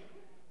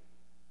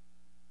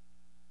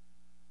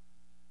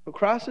 But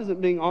Christ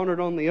isn't being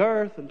honored on the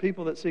earth, and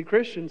people that see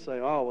Christians say,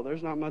 oh, well,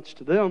 there's not much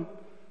to them.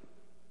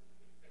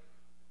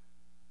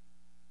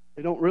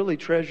 They don't really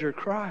treasure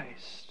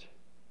Christ.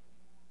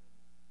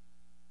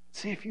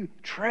 See, if you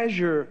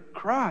treasure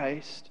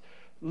Christ,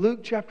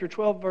 Luke chapter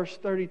 12, verse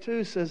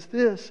 32 says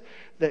this,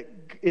 that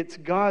it's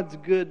God's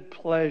good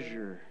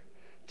pleasure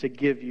to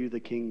give you the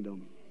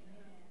kingdom.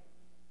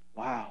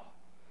 Wow.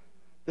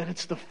 That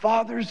it's the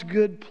Father's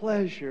good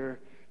pleasure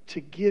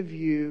to give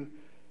you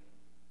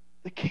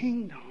the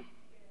kingdom.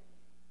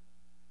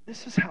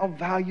 This is how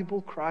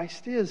valuable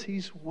Christ is.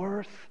 He's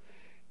worth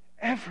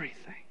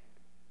everything.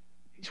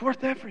 He's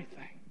worth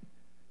everything.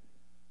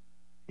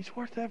 He's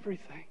worth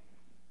everything.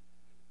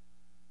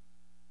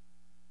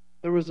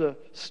 There was a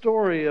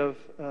story of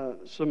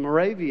some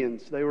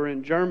Moravians. They were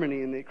in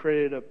Germany and they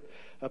created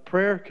a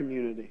prayer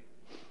community.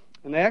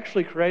 And they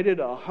actually created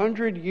a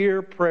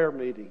 100-year prayer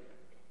meeting.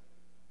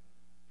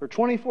 For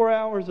 24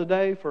 hours a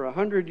day, for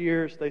 100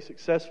 years, they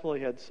successfully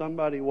had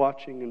somebody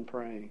watching and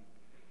praying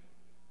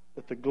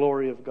that the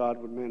glory of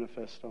God would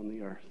manifest on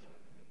the earth.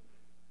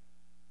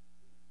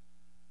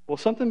 Well,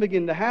 something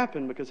began to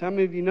happen, because how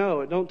many of you know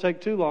it don't take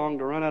too long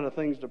to run out of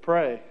things to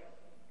pray?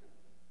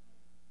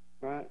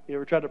 Right? You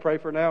ever tried to pray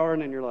for an hour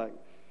and then you're like,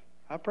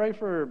 I pray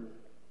for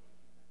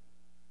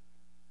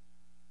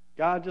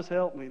God, just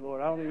help me,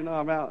 Lord. I don't even know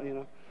I'm out,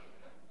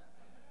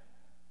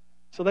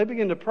 So they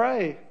begin to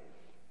pray.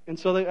 And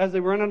so as they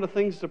run out of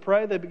things to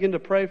pray, they begin to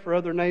pray for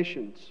other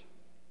nations.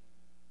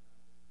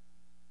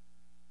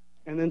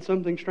 And then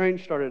something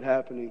strange started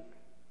happening.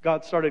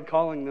 God started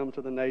calling them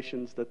to the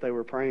nations that they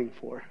were praying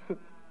for.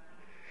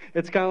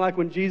 It's kind of like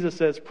when Jesus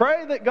says,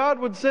 pray that God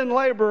would send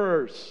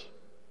laborers.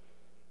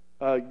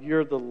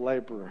 You're the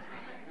laborer.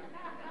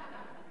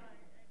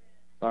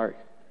 Sorry.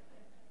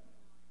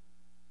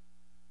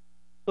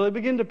 So they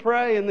begin to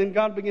pray, and then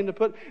God began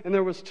to and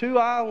there was 2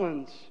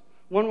 islands.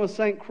 One was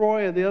St.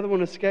 Croix, the other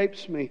one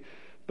escapes me.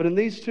 But in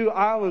these 2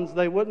 islands,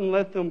 they wouldn't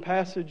let them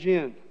passage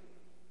in.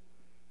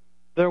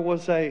 There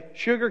was a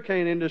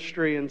sugarcane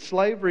industry, and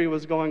slavery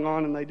was going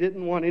on, and they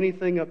didn't want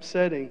anything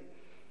upsetting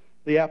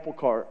the apple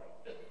cart.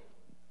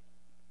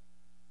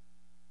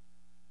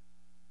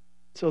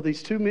 So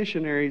these 2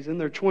 missionaries in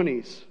their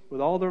 20s,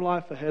 with all their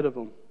life ahead of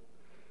them,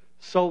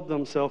 sold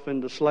themselves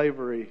into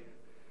slavery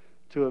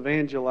to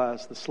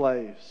evangelize the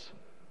slaves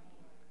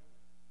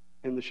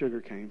in the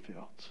sugarcane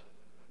fields.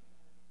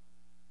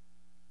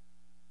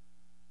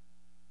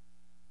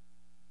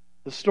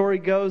 The story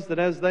goes that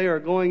as they are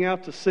going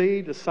out to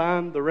sea to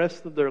sign the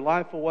rest of their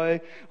life away,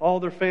 all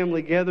their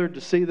family gathered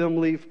to see them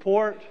leave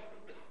port.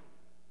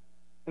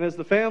 And as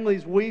the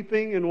family's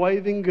weeping and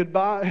waving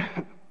goodbye,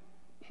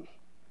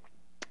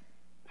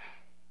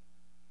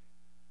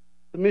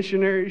 the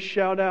missionaries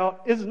shout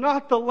out, is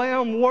not the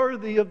Lamb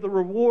worthy of the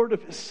reward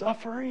of his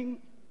suffering?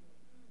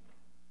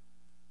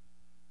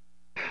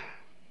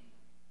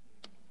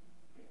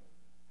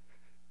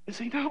 Is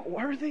he not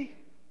worthy?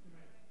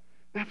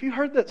 Now, if you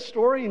heard that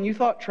story and you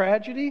thought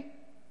tragedy,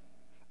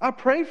 I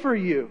pray for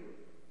you.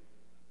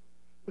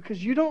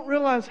 Because you don't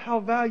realize how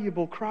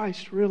valuable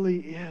Christ really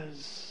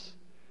is.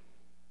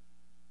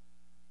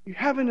 You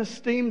haven't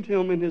esteemed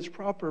him in his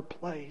proper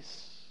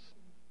place.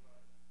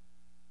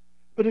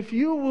 But if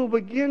you will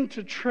begin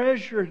to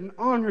treasure and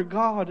honor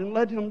God and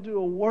let him do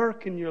a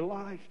work in your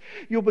life,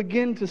 you'll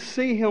begin to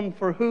see him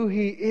for who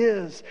he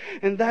is.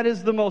 And that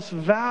is the most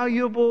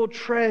valuable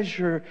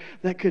treasure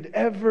that could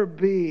ever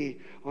be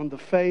on the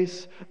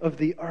face of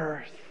the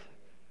earth.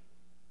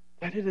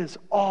 That it is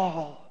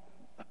all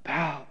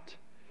about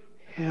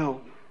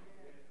him.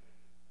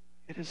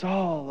 It is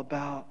all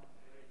about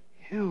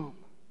Him.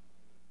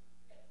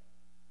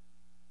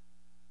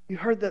 You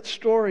heard that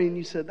story and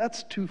you said,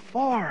 that's too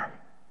far.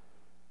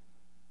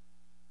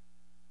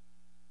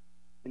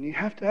 And you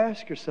have to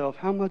ask yourself,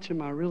 how much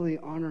am I really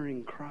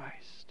honoring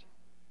Christ?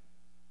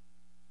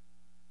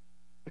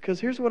 Because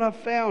here's what I've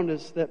found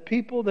is that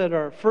people that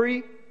are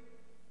free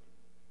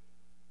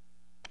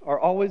are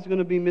always going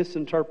to be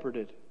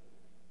misinterpreted.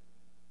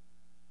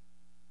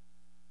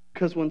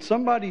 Because when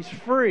somebody's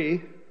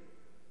free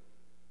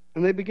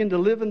and they begin to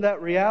live in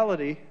that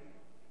reality,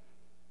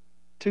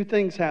 two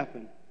things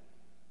happen.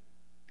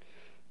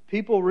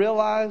 People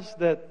realize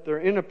that they're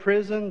in a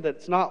prison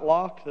that's not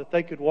locked, that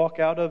they could walk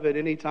out of at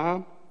any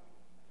time.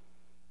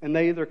 And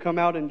they either come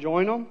out and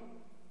join them,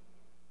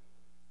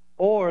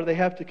 or they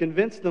have to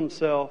convince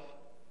themselves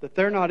that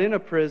they're not in a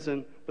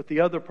prison, but the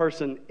other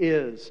person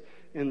is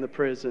in the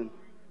prison.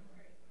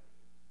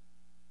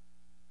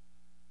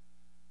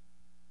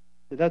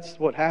 That's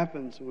what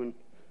happens when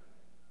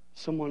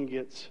someone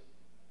gets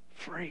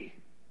free.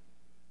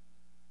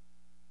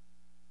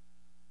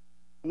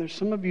 And there's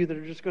some of you that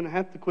are just going to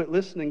have to quit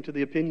listening to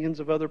the opinions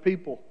of other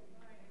people.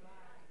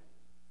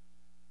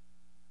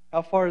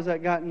 How far has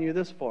that gotten you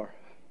this far?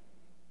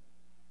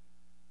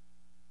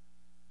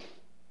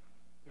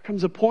 There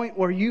comes a point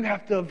where you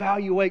have to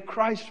evaluate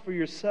Christ for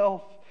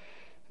yourself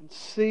and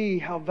see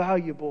how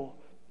valuable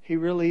He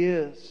really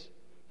is.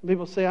 Some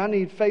people say, I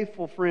need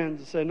faithful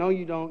friends. I say, no,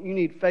 you don't. You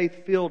need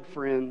faith-filled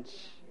friends.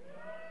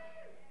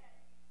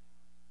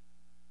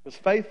 Because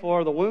faithful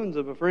are the wounds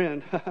of a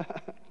friend.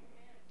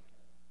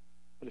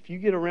 But if you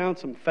get around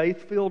some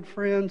faith-filled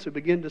friends who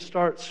begin to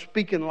start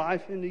speaking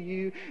life into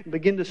you, and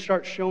begin to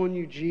start showing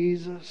you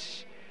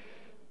Jesus,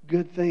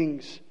 good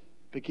things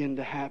begin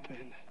to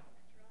happen.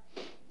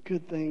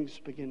 Good things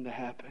begin to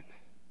happen.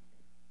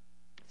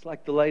 It's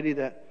like the lady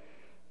that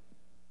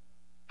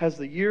has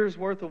the year's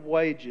worth of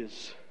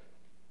wages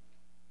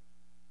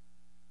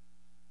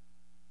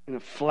in a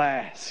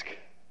flask.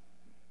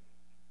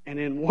 And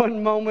in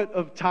one moment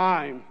of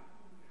time,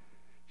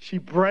 she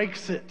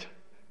breaks it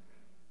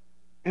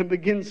and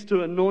begins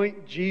to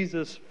anoint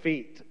Jesus'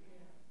 feet.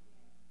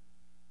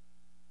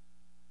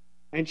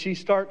 And she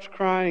starts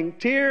crying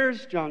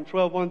tears, John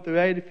 12, 1 through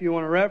 8, if you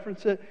want to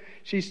reference it.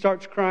 She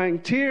starts crying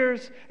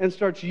tears and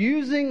starts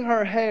using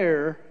her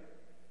hair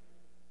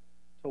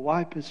to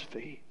wipe His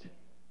feet.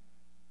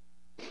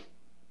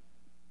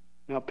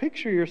 Now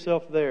picture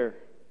yourself there.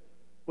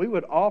 We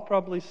would all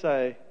probably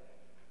say,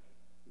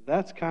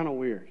 that's kind of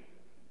weird.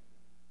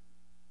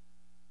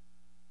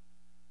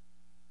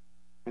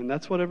 And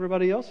that's what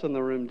everybody else in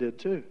the room did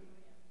too.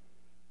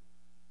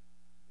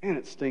 Man,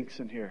 it stinks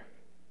in here.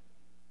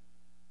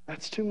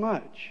 That's too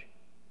much.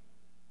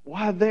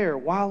 Why there?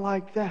 Why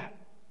like that?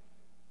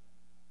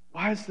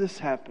 Why is this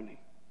happening?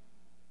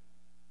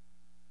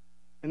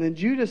 And then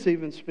Judas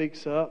even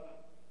speaks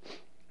up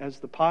as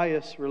the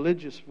pious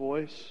religious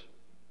voice.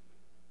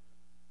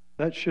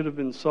 That should have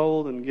been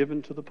sold and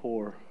given to the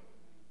poor.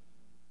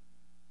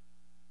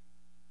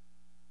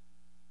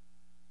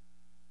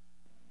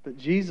 But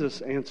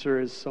Jesus' answer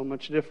is so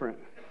much different.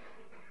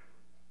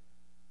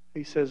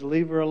 He says,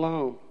 leave her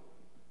alone.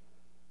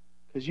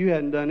 Because you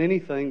hadn't done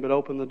anything but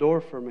open the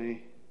door for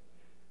me.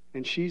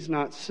 And she's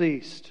not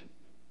ceased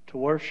to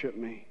worship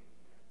me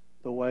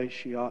the way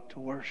she ought to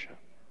worship.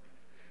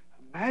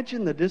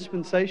 Imagine the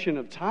dispensation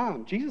of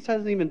time. Jesus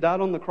hasn't even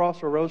died on the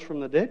cross or rose from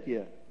the dead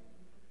yet.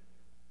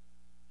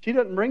 She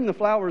doesn't bring the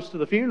flowers to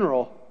the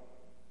funeral.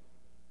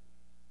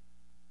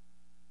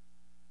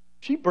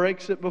 She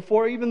breaks it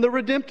before even the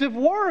redemptive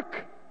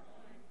work.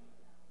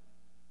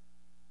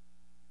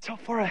 That's how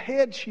far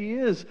ahead she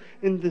is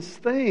in this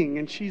thing.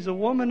 And she's a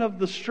woman of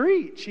the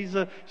street. She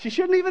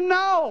shouldn't even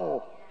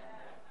know.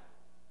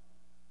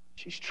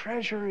 She's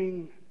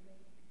treasuring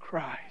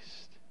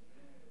Christ.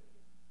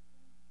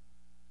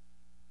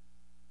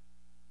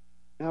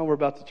 Now we're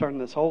about to turn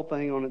this whole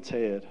thing on its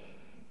head.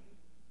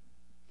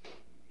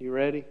 You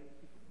ready?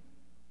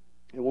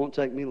 It won't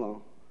take me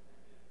long.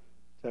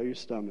 Tell your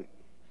stomach.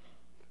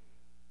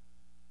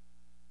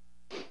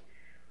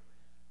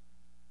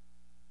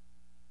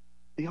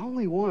 The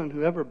only one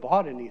who ever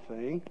bought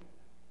anything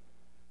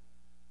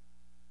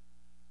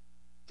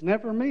is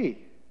never me.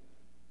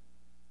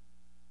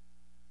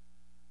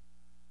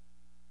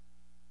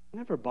 I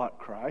never bought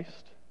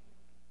Christ.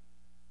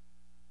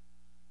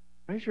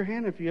 Raise your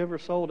hand if you ever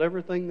sold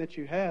everything that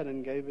you had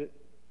and gave it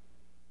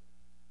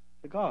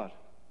to God.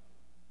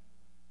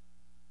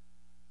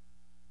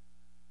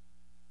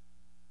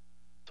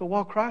 So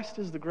while Christ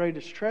is the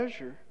greatest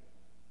treasure,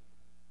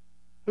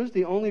 who's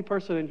the only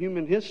person in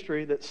human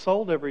history that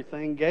sold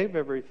everything, gave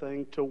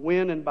everything to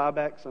win and buy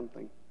back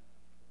something?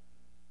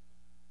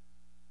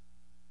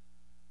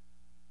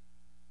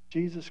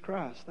 Jesus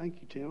Christ.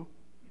 Thank you, Tim.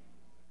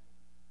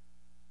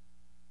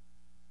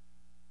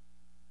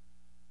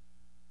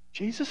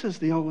 Jesus is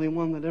the only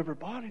one that ever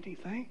bought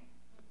anything.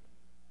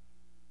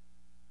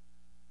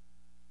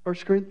 1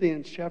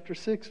 Corinthians chapter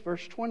 6,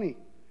 verse 20.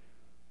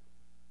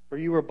 For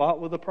you were bought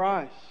with a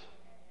price.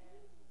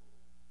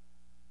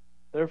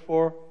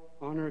 Therefore,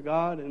 Honor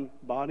God in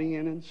body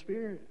and in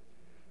spirit.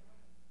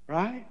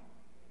 Right?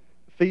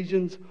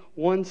 Ephesians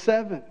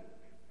 1:7.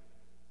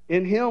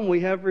 In Him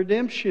we have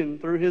redemption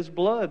through His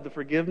blood, the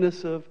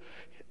forgiveness of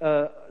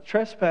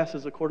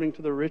trespasses according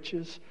to the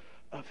riches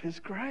of His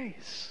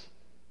grace.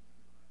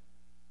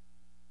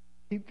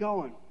 Keep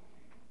going.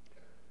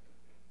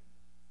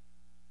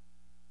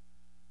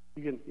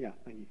 You can,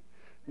 thank you.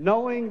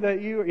 Knowing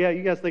that you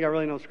guys think I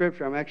really know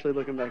Scripture. I'm actually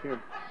looking back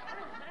here.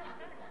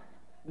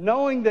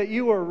 Knowing that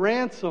you were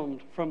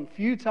ransomed from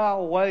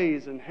futile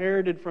ways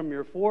inherited from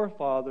your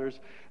forefathers,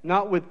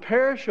 not with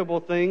perishable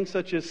things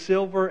such as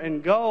silver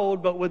and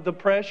gold, but with the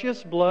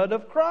precious blood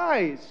of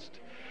Christ,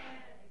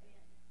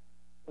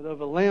 but of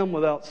a lamb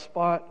without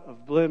spot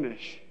of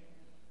blemish.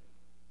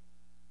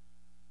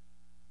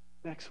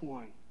 Next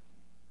one.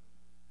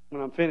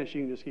 When I'm finished,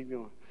 you can just keep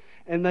going.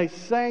 And they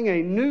sang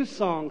a new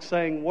song,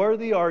 saying,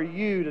 "Worthy are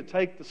you to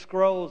take the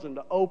scrolls and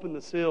to open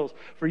the seals,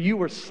 for you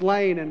were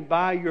slain, and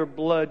by your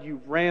blood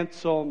you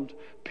ransomed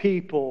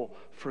people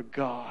for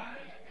God,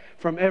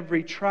 from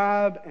every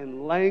tribe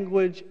and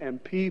language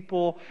and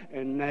people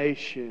and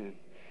nation.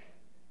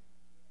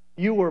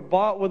 You were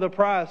bought with a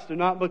price. Do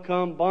not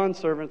become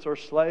bondservants or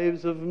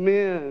slaves of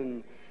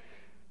men."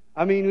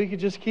 I mean, we could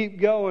just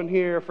keep going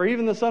here. For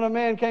even the Son of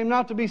Man came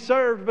not to be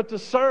served, but to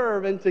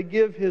serve and to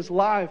give His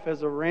life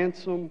as a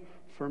ransom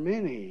for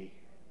many.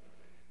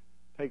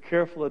 Pay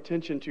careful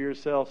attention to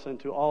yourselves and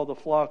to all the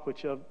flock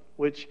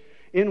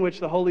in which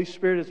the Holy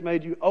Spirit has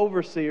made you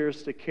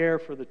overseers to care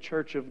for the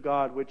church of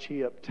God, which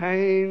He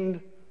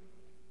obtained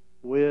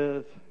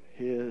with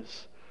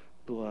His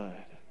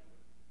blood.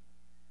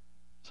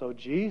 So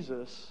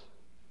Jesus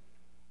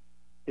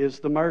is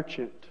the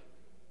merchant.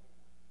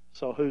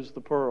 So who's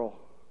the pearl?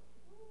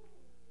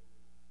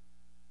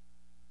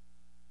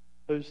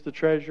 Who's the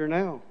treasure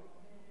now?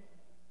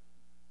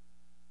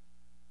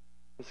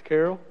 Miss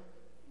Carol?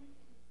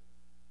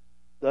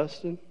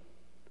 Dustin?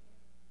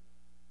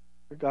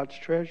 You're God's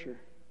treasure.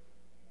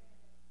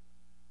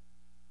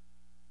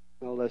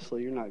 No,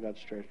 Leslie, you're not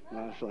God's treasure.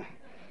 No, actually.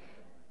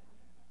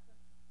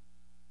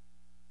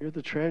 You're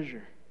the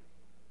treasure.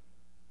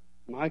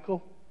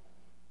 Michael?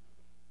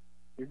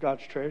 You're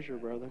God's treasure,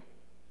 brother.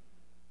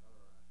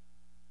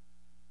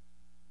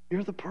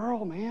 You're the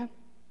pearl, man.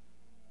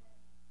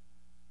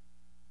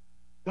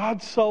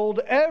 God sold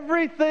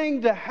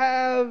everything to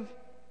have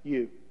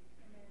you.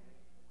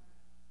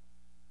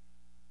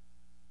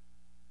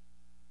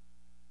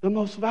 The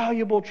most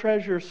valuable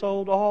treasure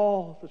sold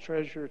all the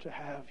treasure to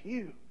have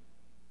you.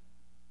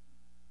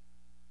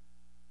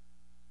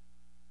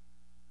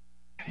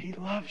 He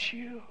loves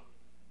you.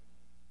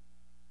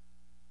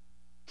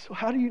 So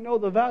how do you know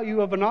the value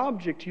of an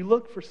object? You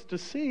look to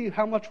see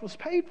how much was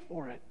paid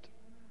for it.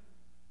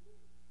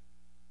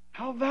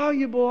 How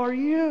valuable are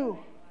you?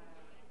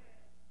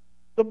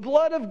 The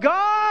blood of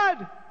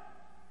God.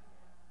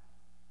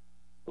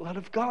 Blood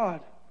of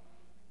God.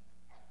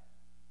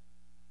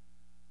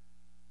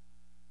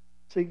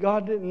 See,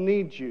 God didn't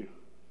need you.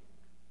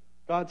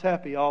 God's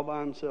happy all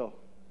by Himself.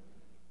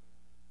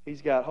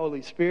 He's got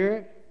Holy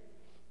Spirit.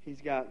 He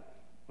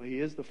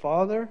is the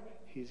Father.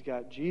 He's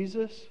got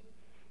Jesus.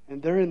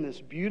 And they're in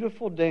this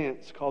beautiful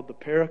dance called the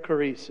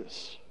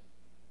perichoresis,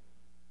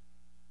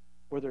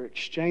 where they're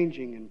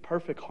exchanging in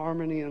perfect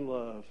harmony and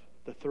love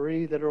the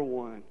three that are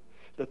one.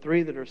 The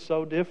three that are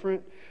so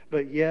different,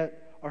 but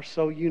yet are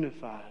so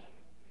unified.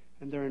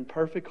 And they're in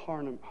perfect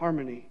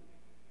harmony.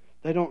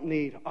 They don't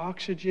need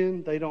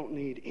oxygen. They don't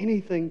need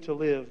anything to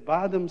live.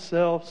 By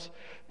themselves,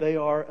 they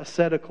are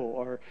ascetical,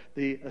 or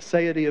the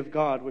aseity of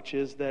God, which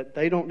is that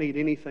they don't need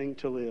anything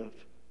to live.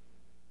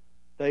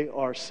 They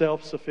are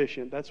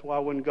self-sufficient. That's why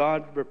when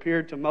God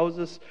appeared to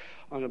Moses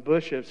on a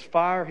bush of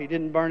fire, He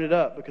didn't burn it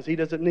up, because He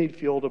doesn't need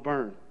fuel to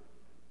burn.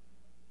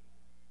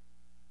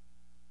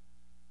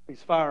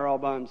 He's fire all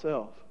by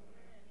Himself.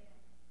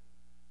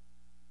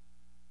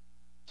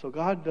 So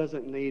God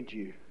doesn't need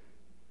you.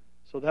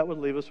 So that would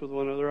leave us with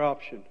one other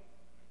option.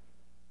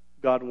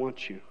 God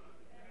wants you.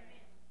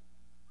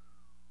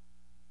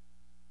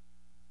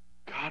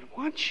 God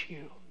wants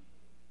you.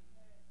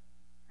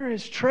 You're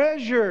His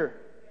treasure.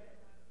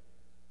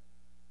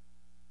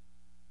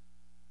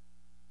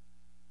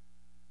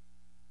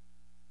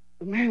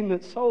 The man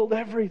that sold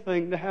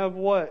everything to have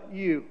what?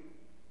 You.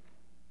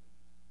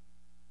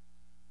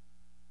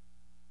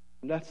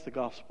 And that's the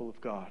gospel of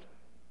God.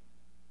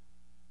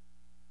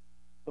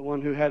 The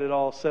one who had it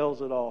all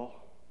sells it all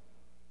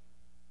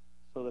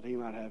so that He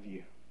might have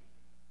you.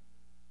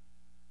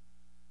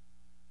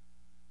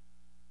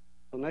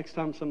 So next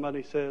time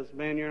somebody says,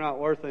 "Man, you're not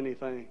worth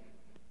anything,"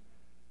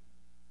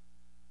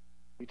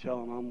 you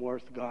tell them, "I'm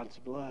worth God's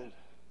blood.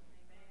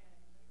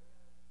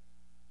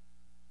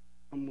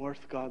 I'm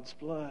worth God's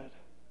blood."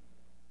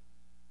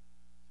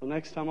 So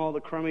next time all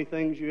the crummy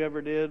things you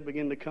ever did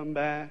begin to come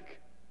back,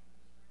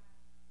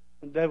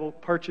 the devil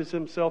perches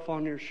himself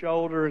on your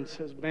shoulder and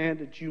says, "Man,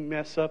 did you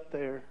mess up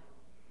there?"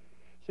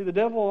 See, the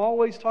devil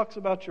always talks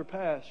about your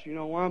past. You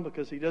know why?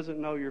 Because he doesn't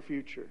know your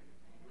future.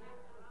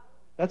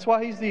 That's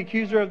why He's the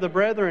accuser of the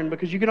brethren,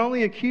 because you can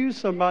only accuse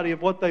somebody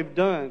of what they've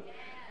done.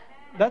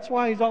 That's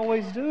why He's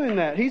always doing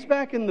that. He's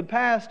back in the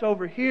past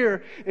over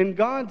here, and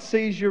God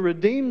sees your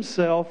redeemed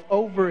self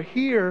over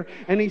here,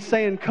 and He's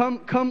saying,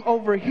 come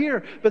over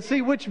here. But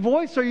see, which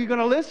voice are you going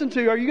to listen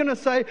to? Are you going to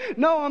say,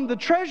 no, I'm the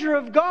treasure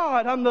of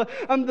God. I'm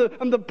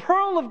the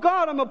pearl of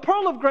God. I'm a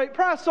pearl of great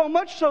price, so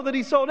much so that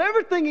He sold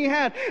everything He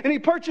had, and He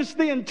purchased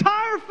the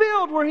entire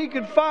field where He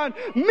could find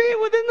me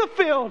within the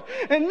field.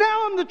 And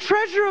now I'm the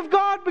treasure of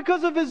God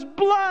because of His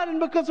blood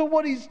and because of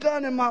what He's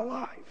done in my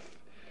life.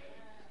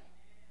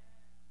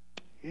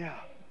 Yeah.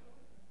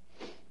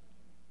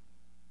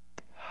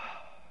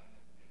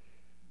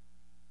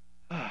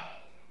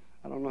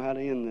 I don't know how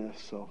to end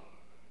this, so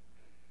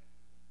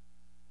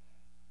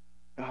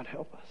God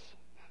help us.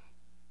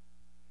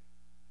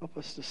 Help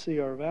us to see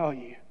our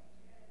value.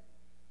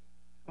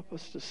 Help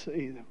us to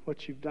see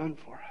what You've done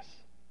for us.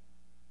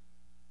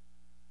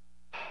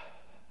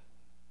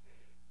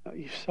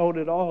 You've sold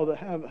it all to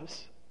have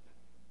us.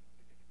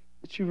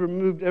 That You've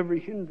removed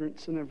every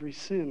hindrance and every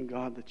sin,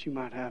 God, that You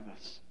might have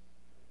us.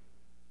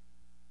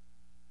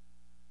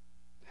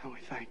 And we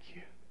thank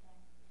You.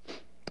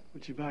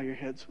 Would you bow your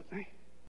heads with me?